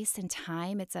grace and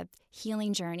time. It's a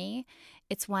healing journey.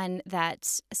 It's one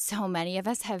that so many of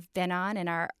us have been on and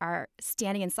are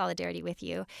standing in solidarity with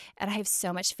you. And I have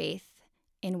so much faith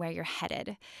in where you're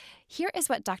headed. Here is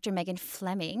what Dr. Megan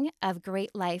Fleming of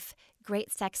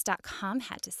GreatLifeGreatSex.com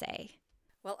had to say.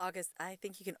 Well, August, I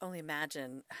think you can only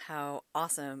imagine how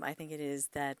awesome I think it is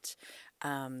that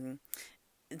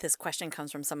this question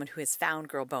comes from someone who has found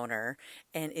Girl Boner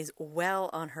and is well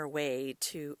on her way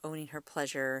to owning her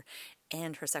pleasure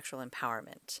and her sexual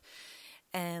empowerment.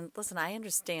 And listen, I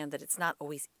understand that it's not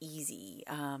always easy,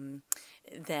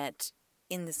 that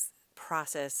in this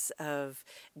process of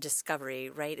discovery,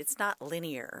 right, it's not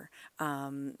linear,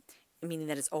 meaning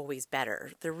that it's always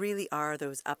better. There really are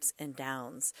those ups and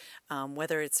downs,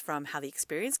 whether it's from how the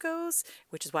experience goes,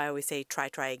 which is why I always say try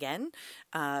again,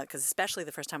 because especially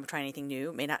the first time we're trying anything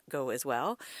new, it may not go as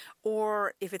well,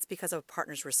 or if it's because of a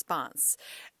partner's response.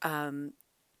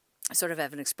 Sort of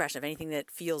have an expression of anything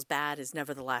that feels bad is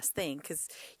never the last thing, because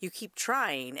you keep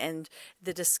trying, and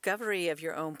the discovery of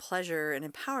your own pleasure and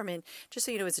empowerment, just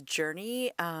so you know, it's a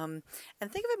journey, and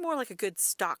think of it more like a good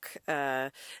stock,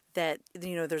 that,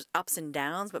 there's ups and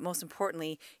downs, but most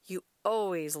importantly, you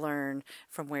always learn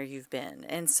from where you've been.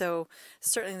 And so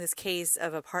certainly in this case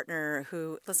of a partner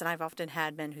who, listen, I've often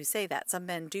had men who say that. Some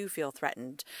men do feel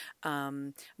threatened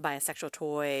by a sexual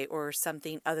toy or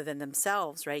something other than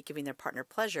themselves, right, giving their partner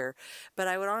pleasure. But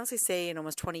I would honestly say in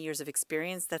almost 20 years of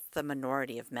experience, that's the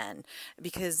minority of men,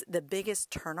 because the biggest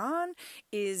turn on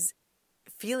is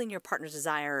feeling your partner's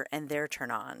desire and their turn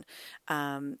on.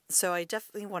 So I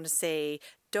definitely want to say,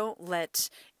 don't let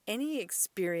any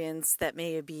experience that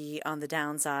may be on the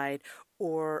downside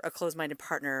or a closed-minded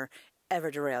partner ever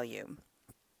derail you.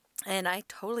 And I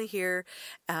totally hear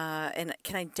and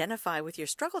can identify with your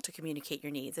struggle to communicate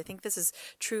your needs. I think this is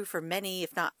true for many,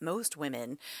 if not most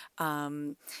women,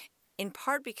 in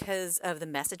part because of the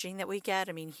messaging that we get.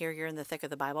 I mean, here you're in the thick of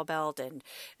the Bible Belt, and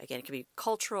again, it could be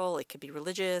cultural, it could be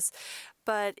religious,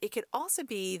 but it could also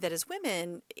be that as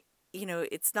women,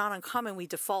 it's not uncommon we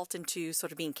default into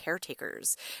sort of being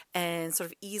caretakers and sort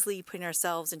of easily putting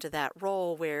ourselves into that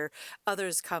role where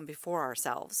others come before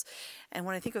ourselves. And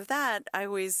when I think of that, I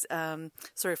always sort of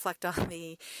reflect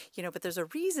on but there's a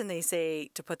reason they say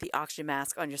to put the oxygen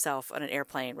mask on yourself on an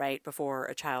airplane, right, before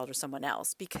a child or someone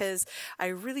else, because I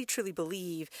really truly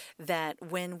believe that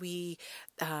when we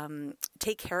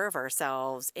take care of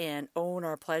ourselves and own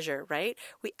our pleasure, right,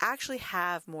 we actually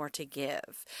have more to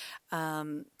give.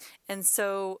 And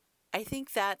so I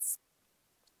think that's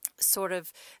sort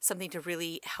of something to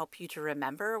really help you to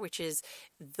remember, which is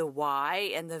the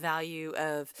why and the value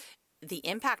of the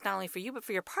impact, not only for you, but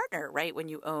for your partner, right, when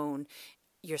you own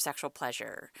your sexual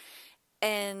pleasure.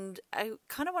 And I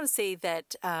kind of want to say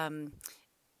that, again,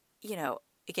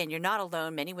 you're not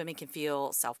alone. Many women can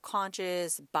feel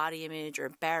self-conscious, body image, or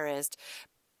embarrassed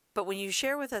But when you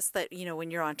share with us that,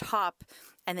 when you're on top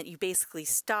and that you basically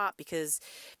stop because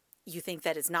you think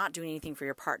that it's not doing anything for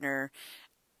your partner,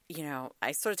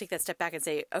 I sort of take that step back and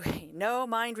say, okay, no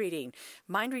mind reading.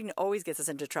 Mind reading always gets us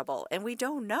into trouble, and we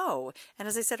don't know. And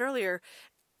as I said earlier,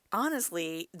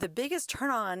 honestly, the biggest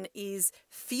turn on is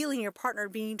feeling your partner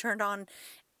being turned on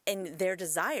and their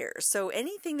desires. So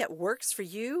anything that works for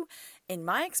you, in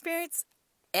my experience,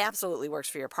 absolutely works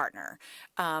for your partner.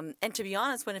 And to be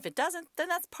honest, if it doesn't, then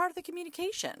that's part of the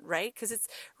communication, right? Because it's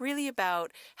really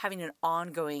about having an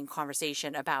ongoing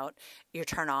conversation about your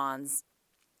turn-ons,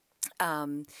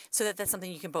 so that's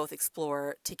something you can both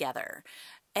explore together.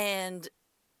 And,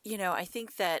 I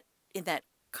think that in that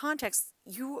context,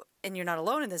 and you're not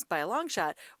alone in this by a long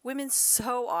shot, women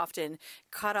so often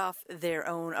cut off their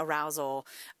own arousal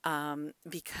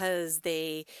because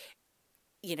they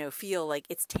feel like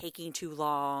it's taking too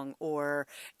long, or,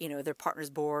 their partner's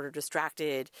bored or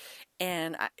distracted.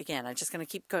 And I'm just going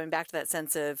to keep going back to that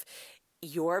sense of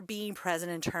your being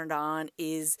present and turned on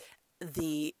is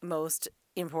the most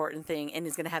important thing and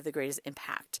is going to have the greatest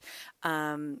impact.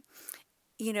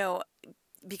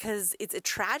 Because it's a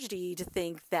tragedy to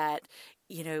think that,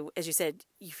 as you said,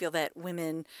 you feel that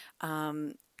women,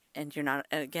 and you're not,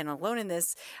 again, alone in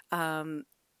this,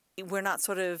 we're not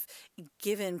sort of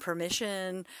given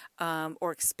permission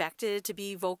or expected to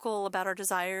be vocal about our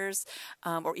desires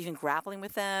or even grappling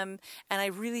with them. And I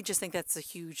really just think that's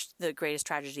the greatest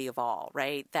tragedy of all,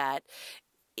 right? That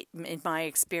in my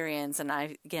experience, and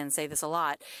I, again, say this a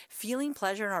lot, feeling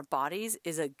pleasure in our bodies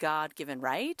is a God-given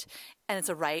right, and it's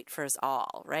a right for us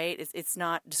all, right? It's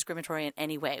not discriminatory in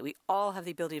any way. We all have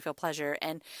the ability to feel pleasure,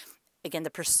 and again,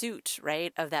 the pursuit,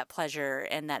 right, of that pleasure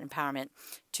and that empowerment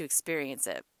to experience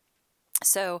it.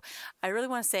 So I really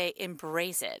want to say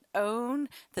embrace it. Own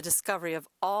the discovery of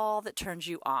all that turns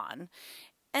you on.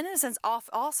 And in a sense, off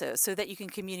also, so that you can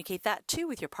communicate that too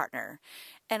with your partner.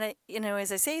 And,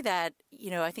 as I say that,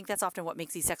 I think that's often what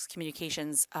makes these sex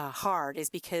communications hard, is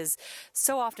because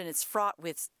so often it's fraught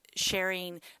with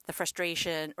sharing the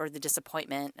frustration or the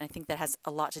disappointment. And I think that has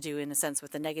a lot to do, in a sense,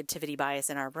 with the negativity bias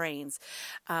in our brains.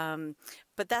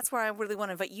 But that's where I really want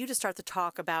to invite you to start the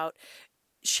talk about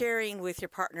sharing with your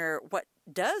partner what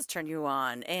does turn you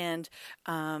on. And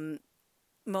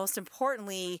most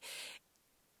importantly,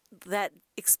 that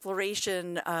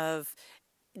exploration of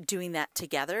doing that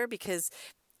together, because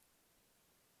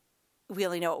we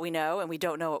only know what we know and we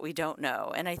don't know what we don't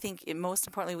know. And I think most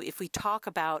importantly, if we talk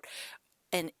about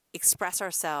and express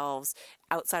ourselves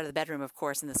outside of the bedroom, of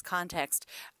course, in this context,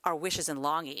 our wishes and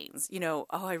longings,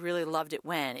 I really loved it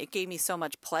when it gave me so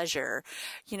much pleasure,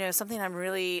 something I'm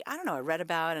really, I read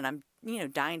about and I'm,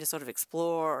 dying to sort of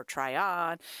explore or try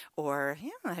on, or,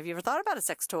 have you ever thought about a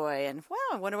sex toy? And, well,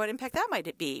 I wonder what impact that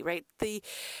might be, right? The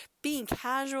being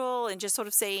casual and just sort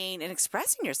of saying and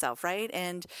expressing yourself, right?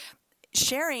 And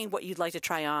sharing what you'd like to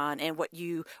try on and what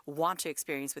you want to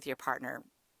experience with your partner.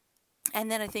 And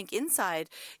then I think inside,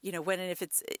 when and if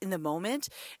it's in the moment,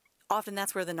 often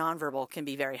that's where the nonverbal can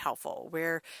be very helpful,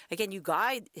 where, again, you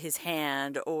guide his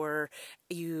hand, or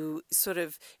you sort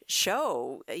of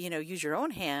show, use your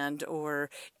own hand, or,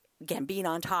 again, being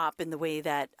on top in the way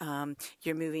that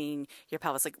you're moving your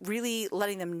pelvis, like really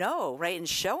letting them know, right, and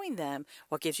showing them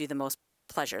what gives you the most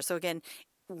pleasure. So, again,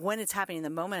 when it's happening in the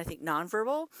moment, I think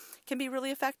nonverbal can be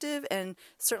really effective, and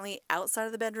certainly outside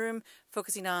of the bedroom,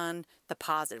 focusing on the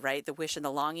positive, right? The wish and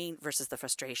the longing versus the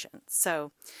frustration.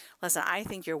 So listen, I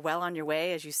think you're well on your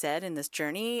way, as you said, in this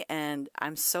journey, and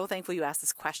I'm so thankful you asked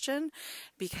this question,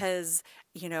 because,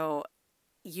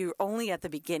 you're only at the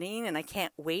beginning, and I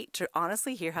can't wait to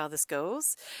honestly hear how this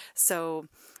goes. So,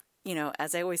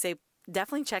 as I always say,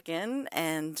 definitely check in,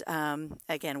 and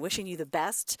again, wishing you the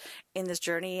best in this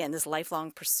journey and this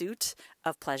lifelong pursuit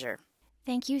of pleasure.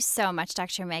 Thank you so much,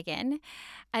 Dr. Megan.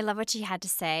 I love what you had to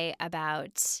say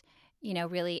about,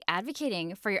 really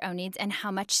advocating for your own needs and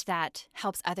how much that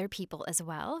helps other people as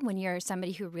well. When you're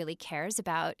somebody who really cares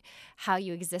about how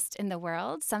you exist in the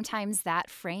world, sometimes that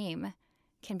frame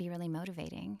can be really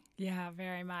motivating. Yeah,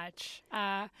 very much.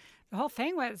 The whole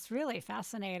thing was really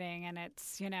fascinating, and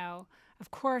it's, of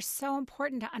course, so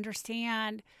important to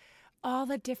understand all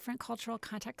the different cultural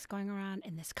contexts going around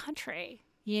in this country,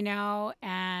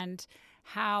 and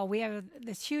how we have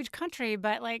this huge country,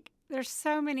 but there's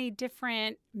so many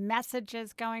different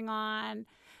messages going on,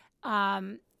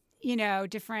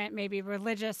 different maybe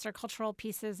religious or cultural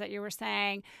pieces that you were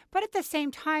saying. But at the same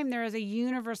time, there is a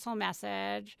universal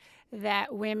message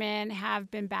that women have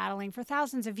been battling for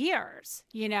thousands of years.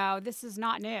 This is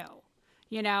not new.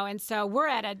 And so we're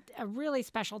at a really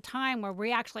special time where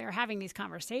we actually are having these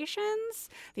conversations.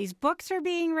 These books are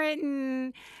being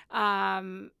written.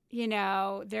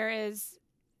 There is,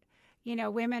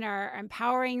 women are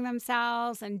empowering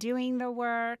themselves and doing the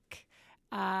work.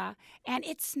 And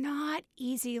it's not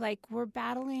easy. Like, we're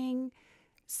battling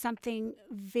something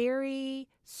very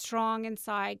strong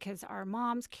inside because our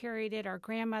moms carried it, our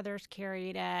grandmothers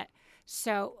carried it.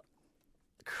 So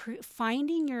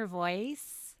finding your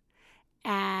voice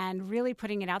and really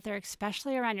putting it out there,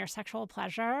 especially around your sexual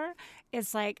pleasure,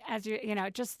 is like,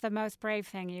 just the most brave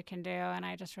thing you can do. And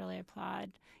I just really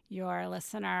applaud your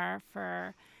listener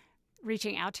for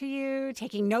reaching out to you,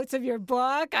 taking notes of your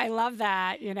book. I love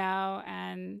that,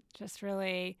 and just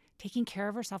really taking care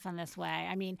of herself in this way.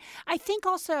 I mean, I think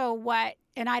also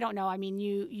and I don't know, I mean,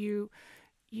 you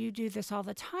do this all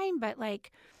the time, but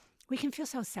like, we can feel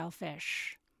so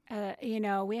selfish.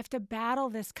 We have to battle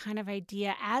this kind of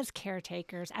idea as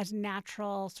caretakers, as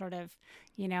natural sort of,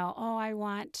 I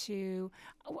want to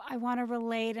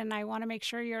relate and I want to make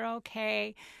sure you're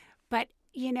okay. But,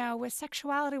 with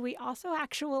sexuality, we also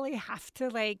actually have to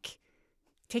like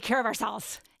take care of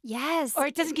ourselves. Yes. Or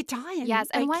it doesn't get done. Yes.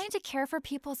 And wanting to care for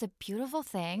people is a beautiful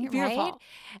thing, right?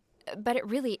 But it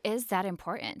really is that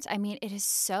important. I mean, it is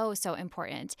so, so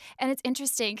important. And it's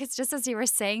interesting because just as you were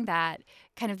saying that,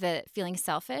 kind of the feeling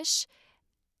selfish,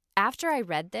 after I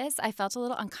read this, I felt a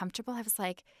little uncomfortable. I was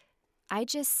like, I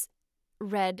just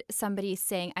read somebody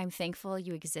saying, I'm thankful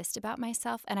you exist about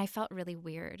myself. And I felt really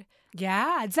weird.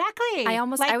 Yeah, exactly. I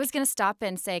was going to stop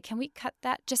and say, can we cut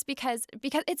that? Just because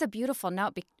it's a beautiful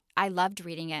note. I loved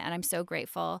reading it, and I'm so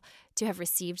grateful to have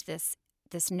received this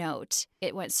note.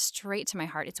 It went straight to my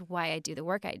heart. It's why I do the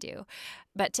work I do.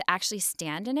 But to actually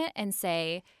stand in it and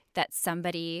say that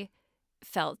somebody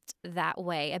felt that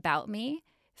way about me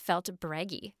felt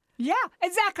braggy. Yeah,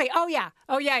 exactly. Oh yeah.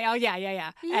 Yeah.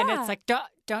 And it's like,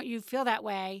 don't you feel that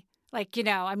way? Like,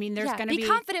 I mean, there's going to be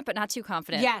confident, but not too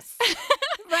confident. Yes.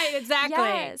 Right, exactly.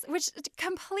 Yes, which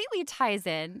completely ties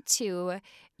in to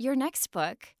your next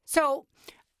book. So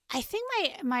I think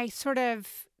my sort of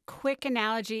quick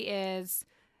analogy is,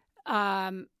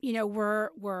 we're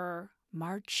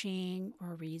marching,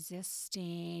 we're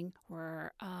resisting,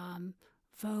 we're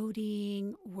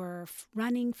voting, we're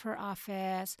running for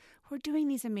office, we're doing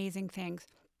these amazing things.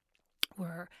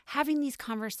 We're having these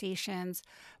conversations,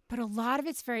 but a lot of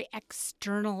it's very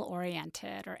external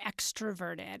oriented or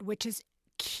extroverted, which is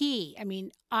key. I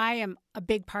mean, I am a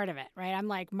big part of it, right? I'm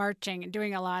like marching and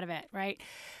doing a lot of it, right?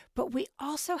 But we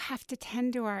also have to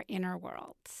tend to our inner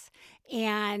worlds.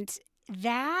 And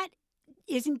that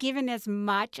isn't given as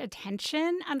much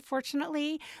attention,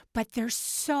 unfortunately, but there's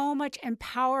so much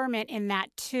empowerment in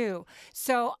that too.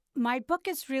 So my book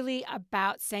is really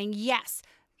about saying, yes,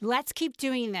 let's keep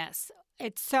doing this.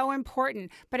 It's so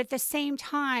important. But at the same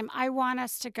time, I want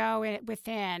us to go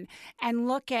within and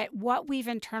look at what we've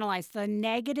internalized, the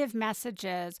negative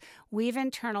messages we've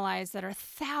internalized that are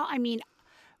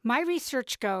my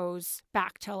research goes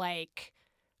back to like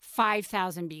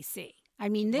 5,000 BC. I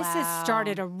mean, this has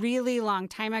started a really long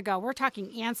time ago. We're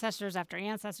talking ancestors after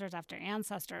ancestors after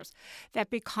ancestors that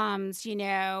becomes,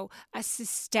 a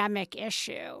systemic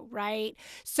issue, right?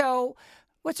 So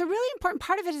what's a really important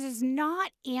part of it is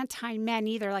not anti-men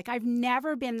either. Like, I've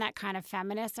never been that kind of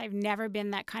feminist. I've never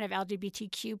been that kind of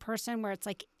LGBTQ person where it's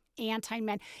like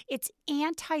anti-men. It's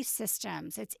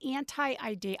anti-systems. It's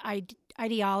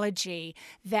anti-ideology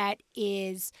that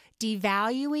is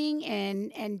devaluing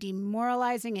and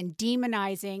demoralizing and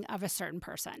demonizing of a certain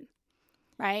person.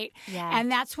 Right? Yeah.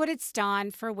 And that's what it's done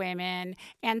for women.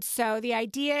 And so the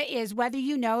idea is, whether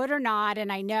you know it or not,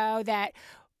 and I know that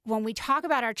when we talk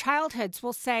about our childhoods,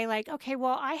 we'll say like, okay,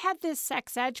 well, I had this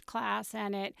sex ed class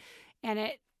and it,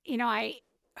 I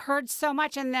heard so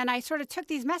much, and then I sort of took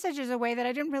these messages away that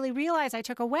I didn't really realize I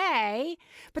took away,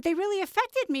 but they really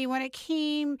affected me when it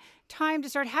came time to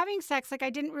start having sex. Like, I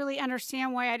didn't really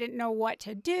understand why I didn't know what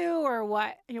to do or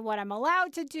what I'm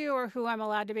allowed to do or who I'm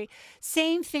allowed to be.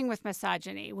 Same thing with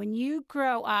misogyny. When you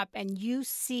grow up and you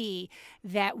see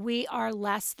that we are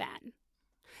less than,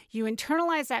 you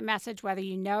internalize that message, whether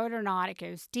you know it or not. It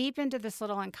goes deep into this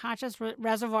little unconscious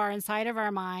reservoir inside of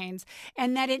our minds,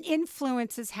 and that it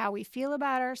influences how we feel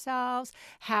about ourselves,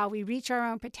 how we reach our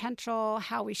own potential,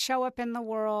 how we show up in the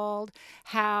world,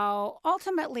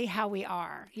 ultimately how we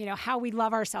are, how we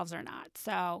love ourselves or not.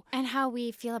 So, and how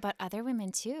we feel about other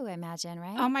women too, I imagine,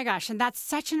 right? Oh my gosh, and that's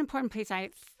such an important piece.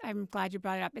 I'm glad you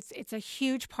brought it up. It's a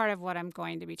huge part of what I'm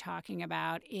going to be talking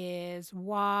about, is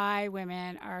why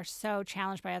women are so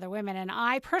challenged by other women. And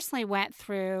I personally went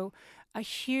through a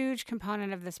huge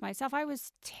component of this myself. I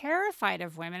was terrified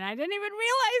of women. I didn't even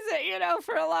realize it,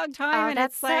 for a long time. Oh, And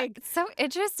that's it's like, so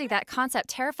interesting, that concept.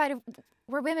 Terrified of,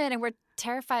 we're women and we're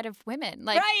terrified of women.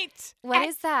 Like, right. what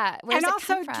is that? Where And does it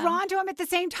also come from? drawn to them at the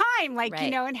same time, like,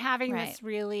 Right. And having Right. this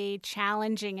really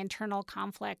challenging internal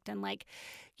conflict. And like,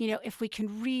 if we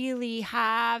can really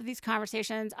have these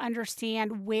conversations,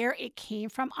 understand where it came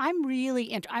from.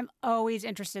 I'm always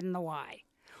interested in the why.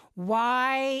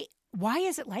 Why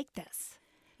is it like this?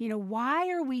 Why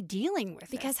are we dealing with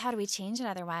Because this? how do we change it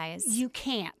otherwise? You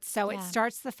can't. So it Yeah.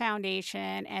 starts the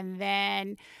foundation and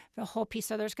then the whole piece.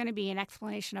 So there's going to be an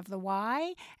explanation of the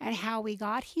why and how we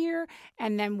got here,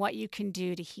 and then what you can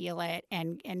do to heal it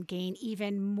and gain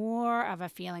even more of a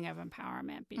feeling of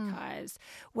empowerment. Because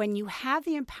when you have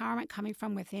the empowerment coming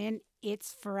from within,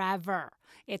 it's forever.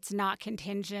 It's not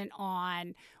contingent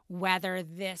on whether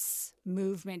this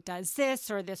movement does this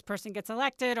or this person gets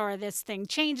elected or this thing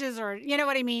changes, or you know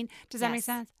what I mean? Does that make Yes.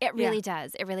 sense? It really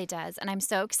does. It really does. And I'm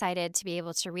so excited to be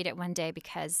able to read it one day,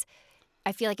 because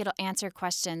I feel like it'll answer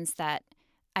questions that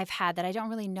I've had that I don't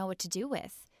really know what to do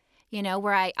with.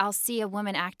 Where I'll see a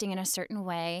woman acting in a certain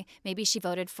way. Maybe she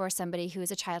voted for somebody who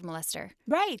is a child molester,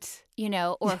 Right.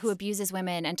 or who abuses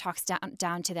women and talks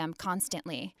down to them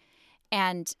constantly.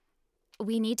 And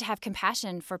we need to have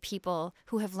compassion for people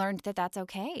who have learned that that's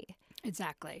okay,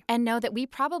 Exactly. and know that we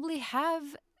probably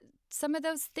have some of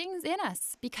those things in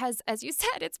us, because, as you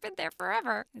said, it's been there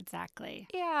forever. Exactly.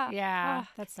 Yeah. Yeah.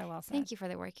 Oh, That's so well said. thank you for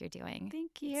the work you're doing.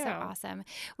 Thank you. It's so awesome.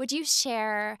 Would you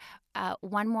share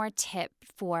one more tip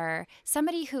for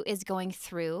somebody who is going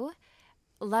through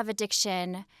love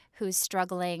addiction, who's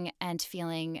struggling and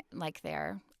feeling like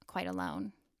they're quite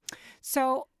alone?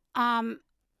 So, I'm,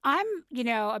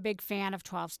 a big fan of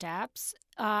 12 steps.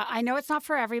 I know it's not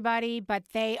for everybody, but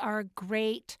they are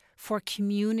great for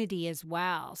community as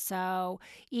well. So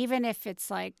even if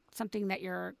it's like something that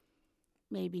you're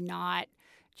maybe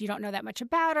you don't know that much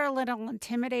about or a little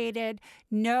intimidated,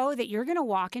 know that you're going to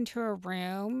walk into a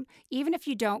room, even if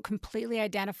you don't completely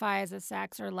identify as a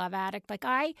sex or love addict. Like,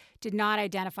 I did not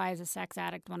identify as a sex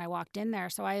addict when I walked in there.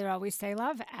 So I would always say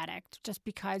love addict, just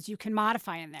because you can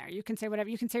modify in there. You can say whatever,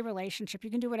 you can say relationship,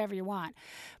 you can do whatever you want.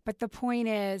 But the point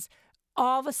is,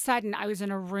 all of a sudden I was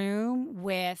in a room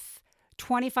with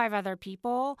 25 other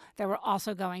people that were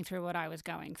also going through what I was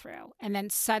going through. And then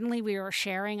suddenly we were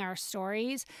sharing our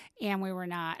stories, and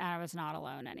I was not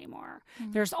alone anymore.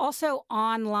 Mm-hmm. There's also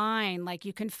online, like,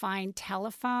 you can find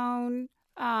telephone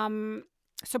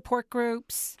support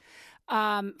groups.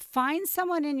 Find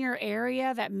someone in your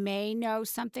area that may know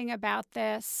something about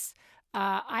this.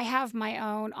 I have my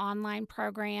own online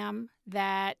program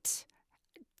that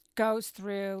goes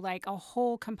through like a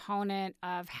whole component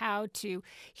of how to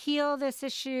heal this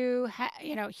issue,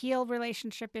 heal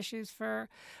relationship issues for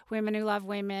women who love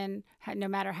women, no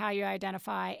matter how you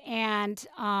identify, and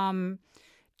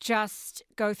just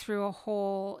go through a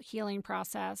whole healing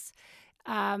process.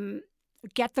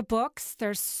 Get the books.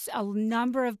 There's a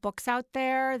number of books out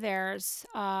there. There's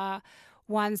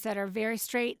ones that are very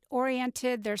straight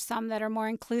oriented. There's some that are more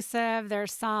inclusive.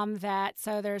 There's some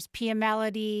there's Pia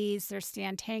Melodies, there's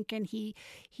Stan Tankin.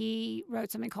 He wrote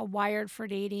something called Wired for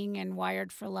Dating and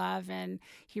Wired for Love, and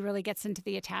he really gets into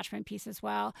the attachment piece as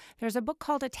well. There's a book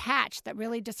called Attached that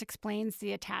really just explains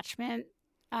the attachment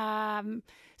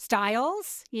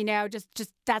styles.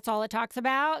 Just that's all it talks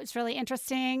about. It's really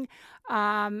interesting.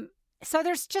 So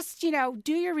there's just,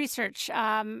 do your research.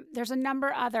 There's a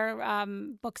number other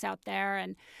books out there,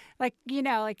 and like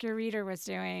your reader was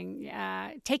doing,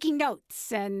 taking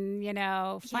notes and,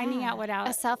 finding out what else.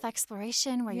 A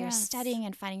self-exploration where you're studying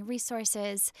and finding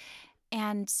resources.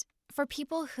 And for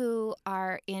people who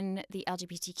are in the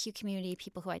LGBTQ community,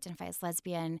 people who identify as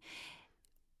lesbian,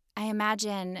 I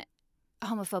imagine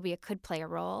homophobia could play a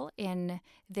role in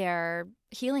their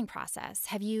healing process.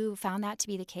 Have you found that to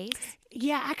be the case?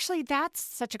 Yeah, actually, that's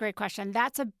such a great question.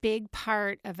 That's a big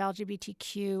part of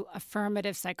LGBTQ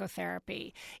affirmative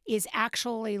psychotherapy, is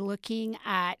actually looking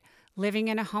at living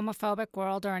in a homophobic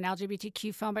world or an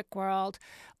LGBTQ phobic world,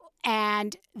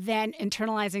 and then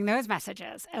internalizing those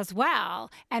messages as well,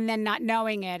 and then not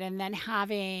knowing it, and then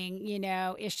having,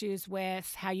 issues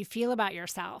with how you feel about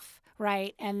yourself.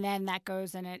 Right. And then that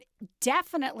goes and it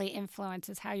definitely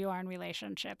influences how you are in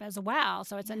relationship as well.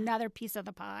 So it's another piece of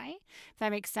the pie, if that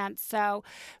makes sense. So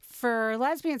for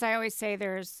lesbians, I always say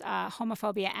there's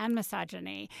homophobia and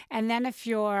misogyny. And then if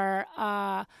you're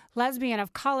a lesbian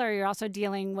of color, you're also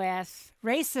dealing with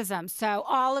racism. So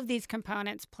all of these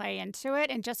components play into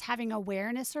it, and just having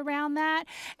awareness around that,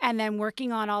 and then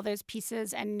working on all those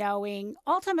pieces and knowing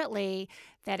ultimately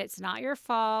that it's not your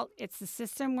fault, it's the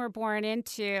system we're born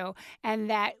into,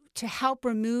 and that to help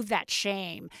remove that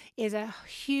shame is a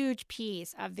huge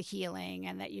piece of the healing,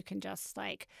 and that you can just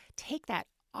like take that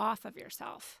off of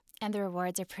yourself. And the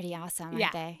rewards are pretty awesome,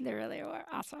 aren't they? They really are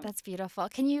awesome. That's beautiful.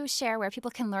 Can you share where people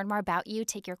can learn more about you,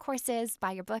 take your courses,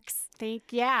 buy your books?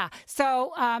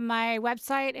 So my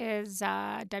website is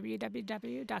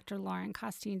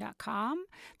www.drlaurencostine.com.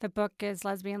 The book is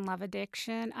Lesbian Love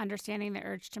Addiction, Understanding the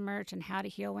Urge to Merge and How to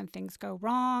Heal When Things Go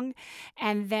Wrong.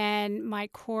 And then my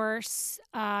course,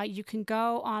 you can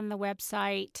go on the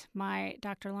website, my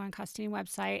Dr. Lauren Costine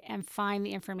website, and find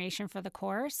the information for the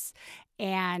course.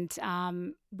 And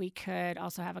we could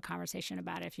also have a conversation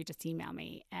about it if you just email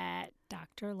me at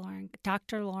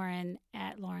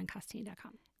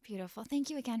drlauren@laurencostine.com. Beautiful.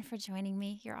 Thank you again for joining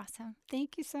me. You're awesome.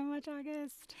 Thank you so much,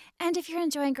 August. And if you're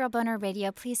enjoying Girl Boner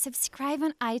Radio, please subscribe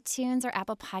on iTunes or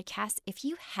Apple Podcasts. If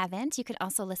you haven't, you could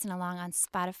also listen along on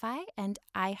Spotify and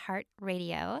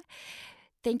iHeartRadio.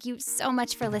 Thank you so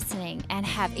much for listening, and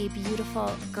have a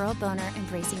beautiful Girl Boner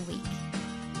embracing week.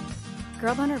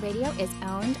 Girl Boner Radio is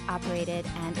owned, operated,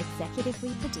 and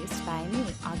executively produced by me,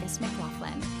 August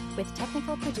McLaughlin, with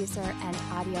technical producer and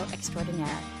audio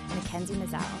extraordinaire, Mackenzie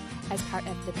Mazzell, as part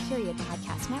of the Period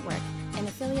Podcast Network, an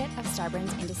affiliate of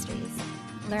Starburns Industries.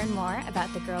 Learn more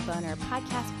about the Girl Boner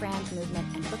podcast, brand,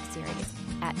 movement, and book series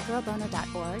at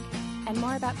girlboner.org, and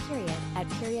more about Period at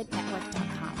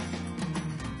periodnetwork.com.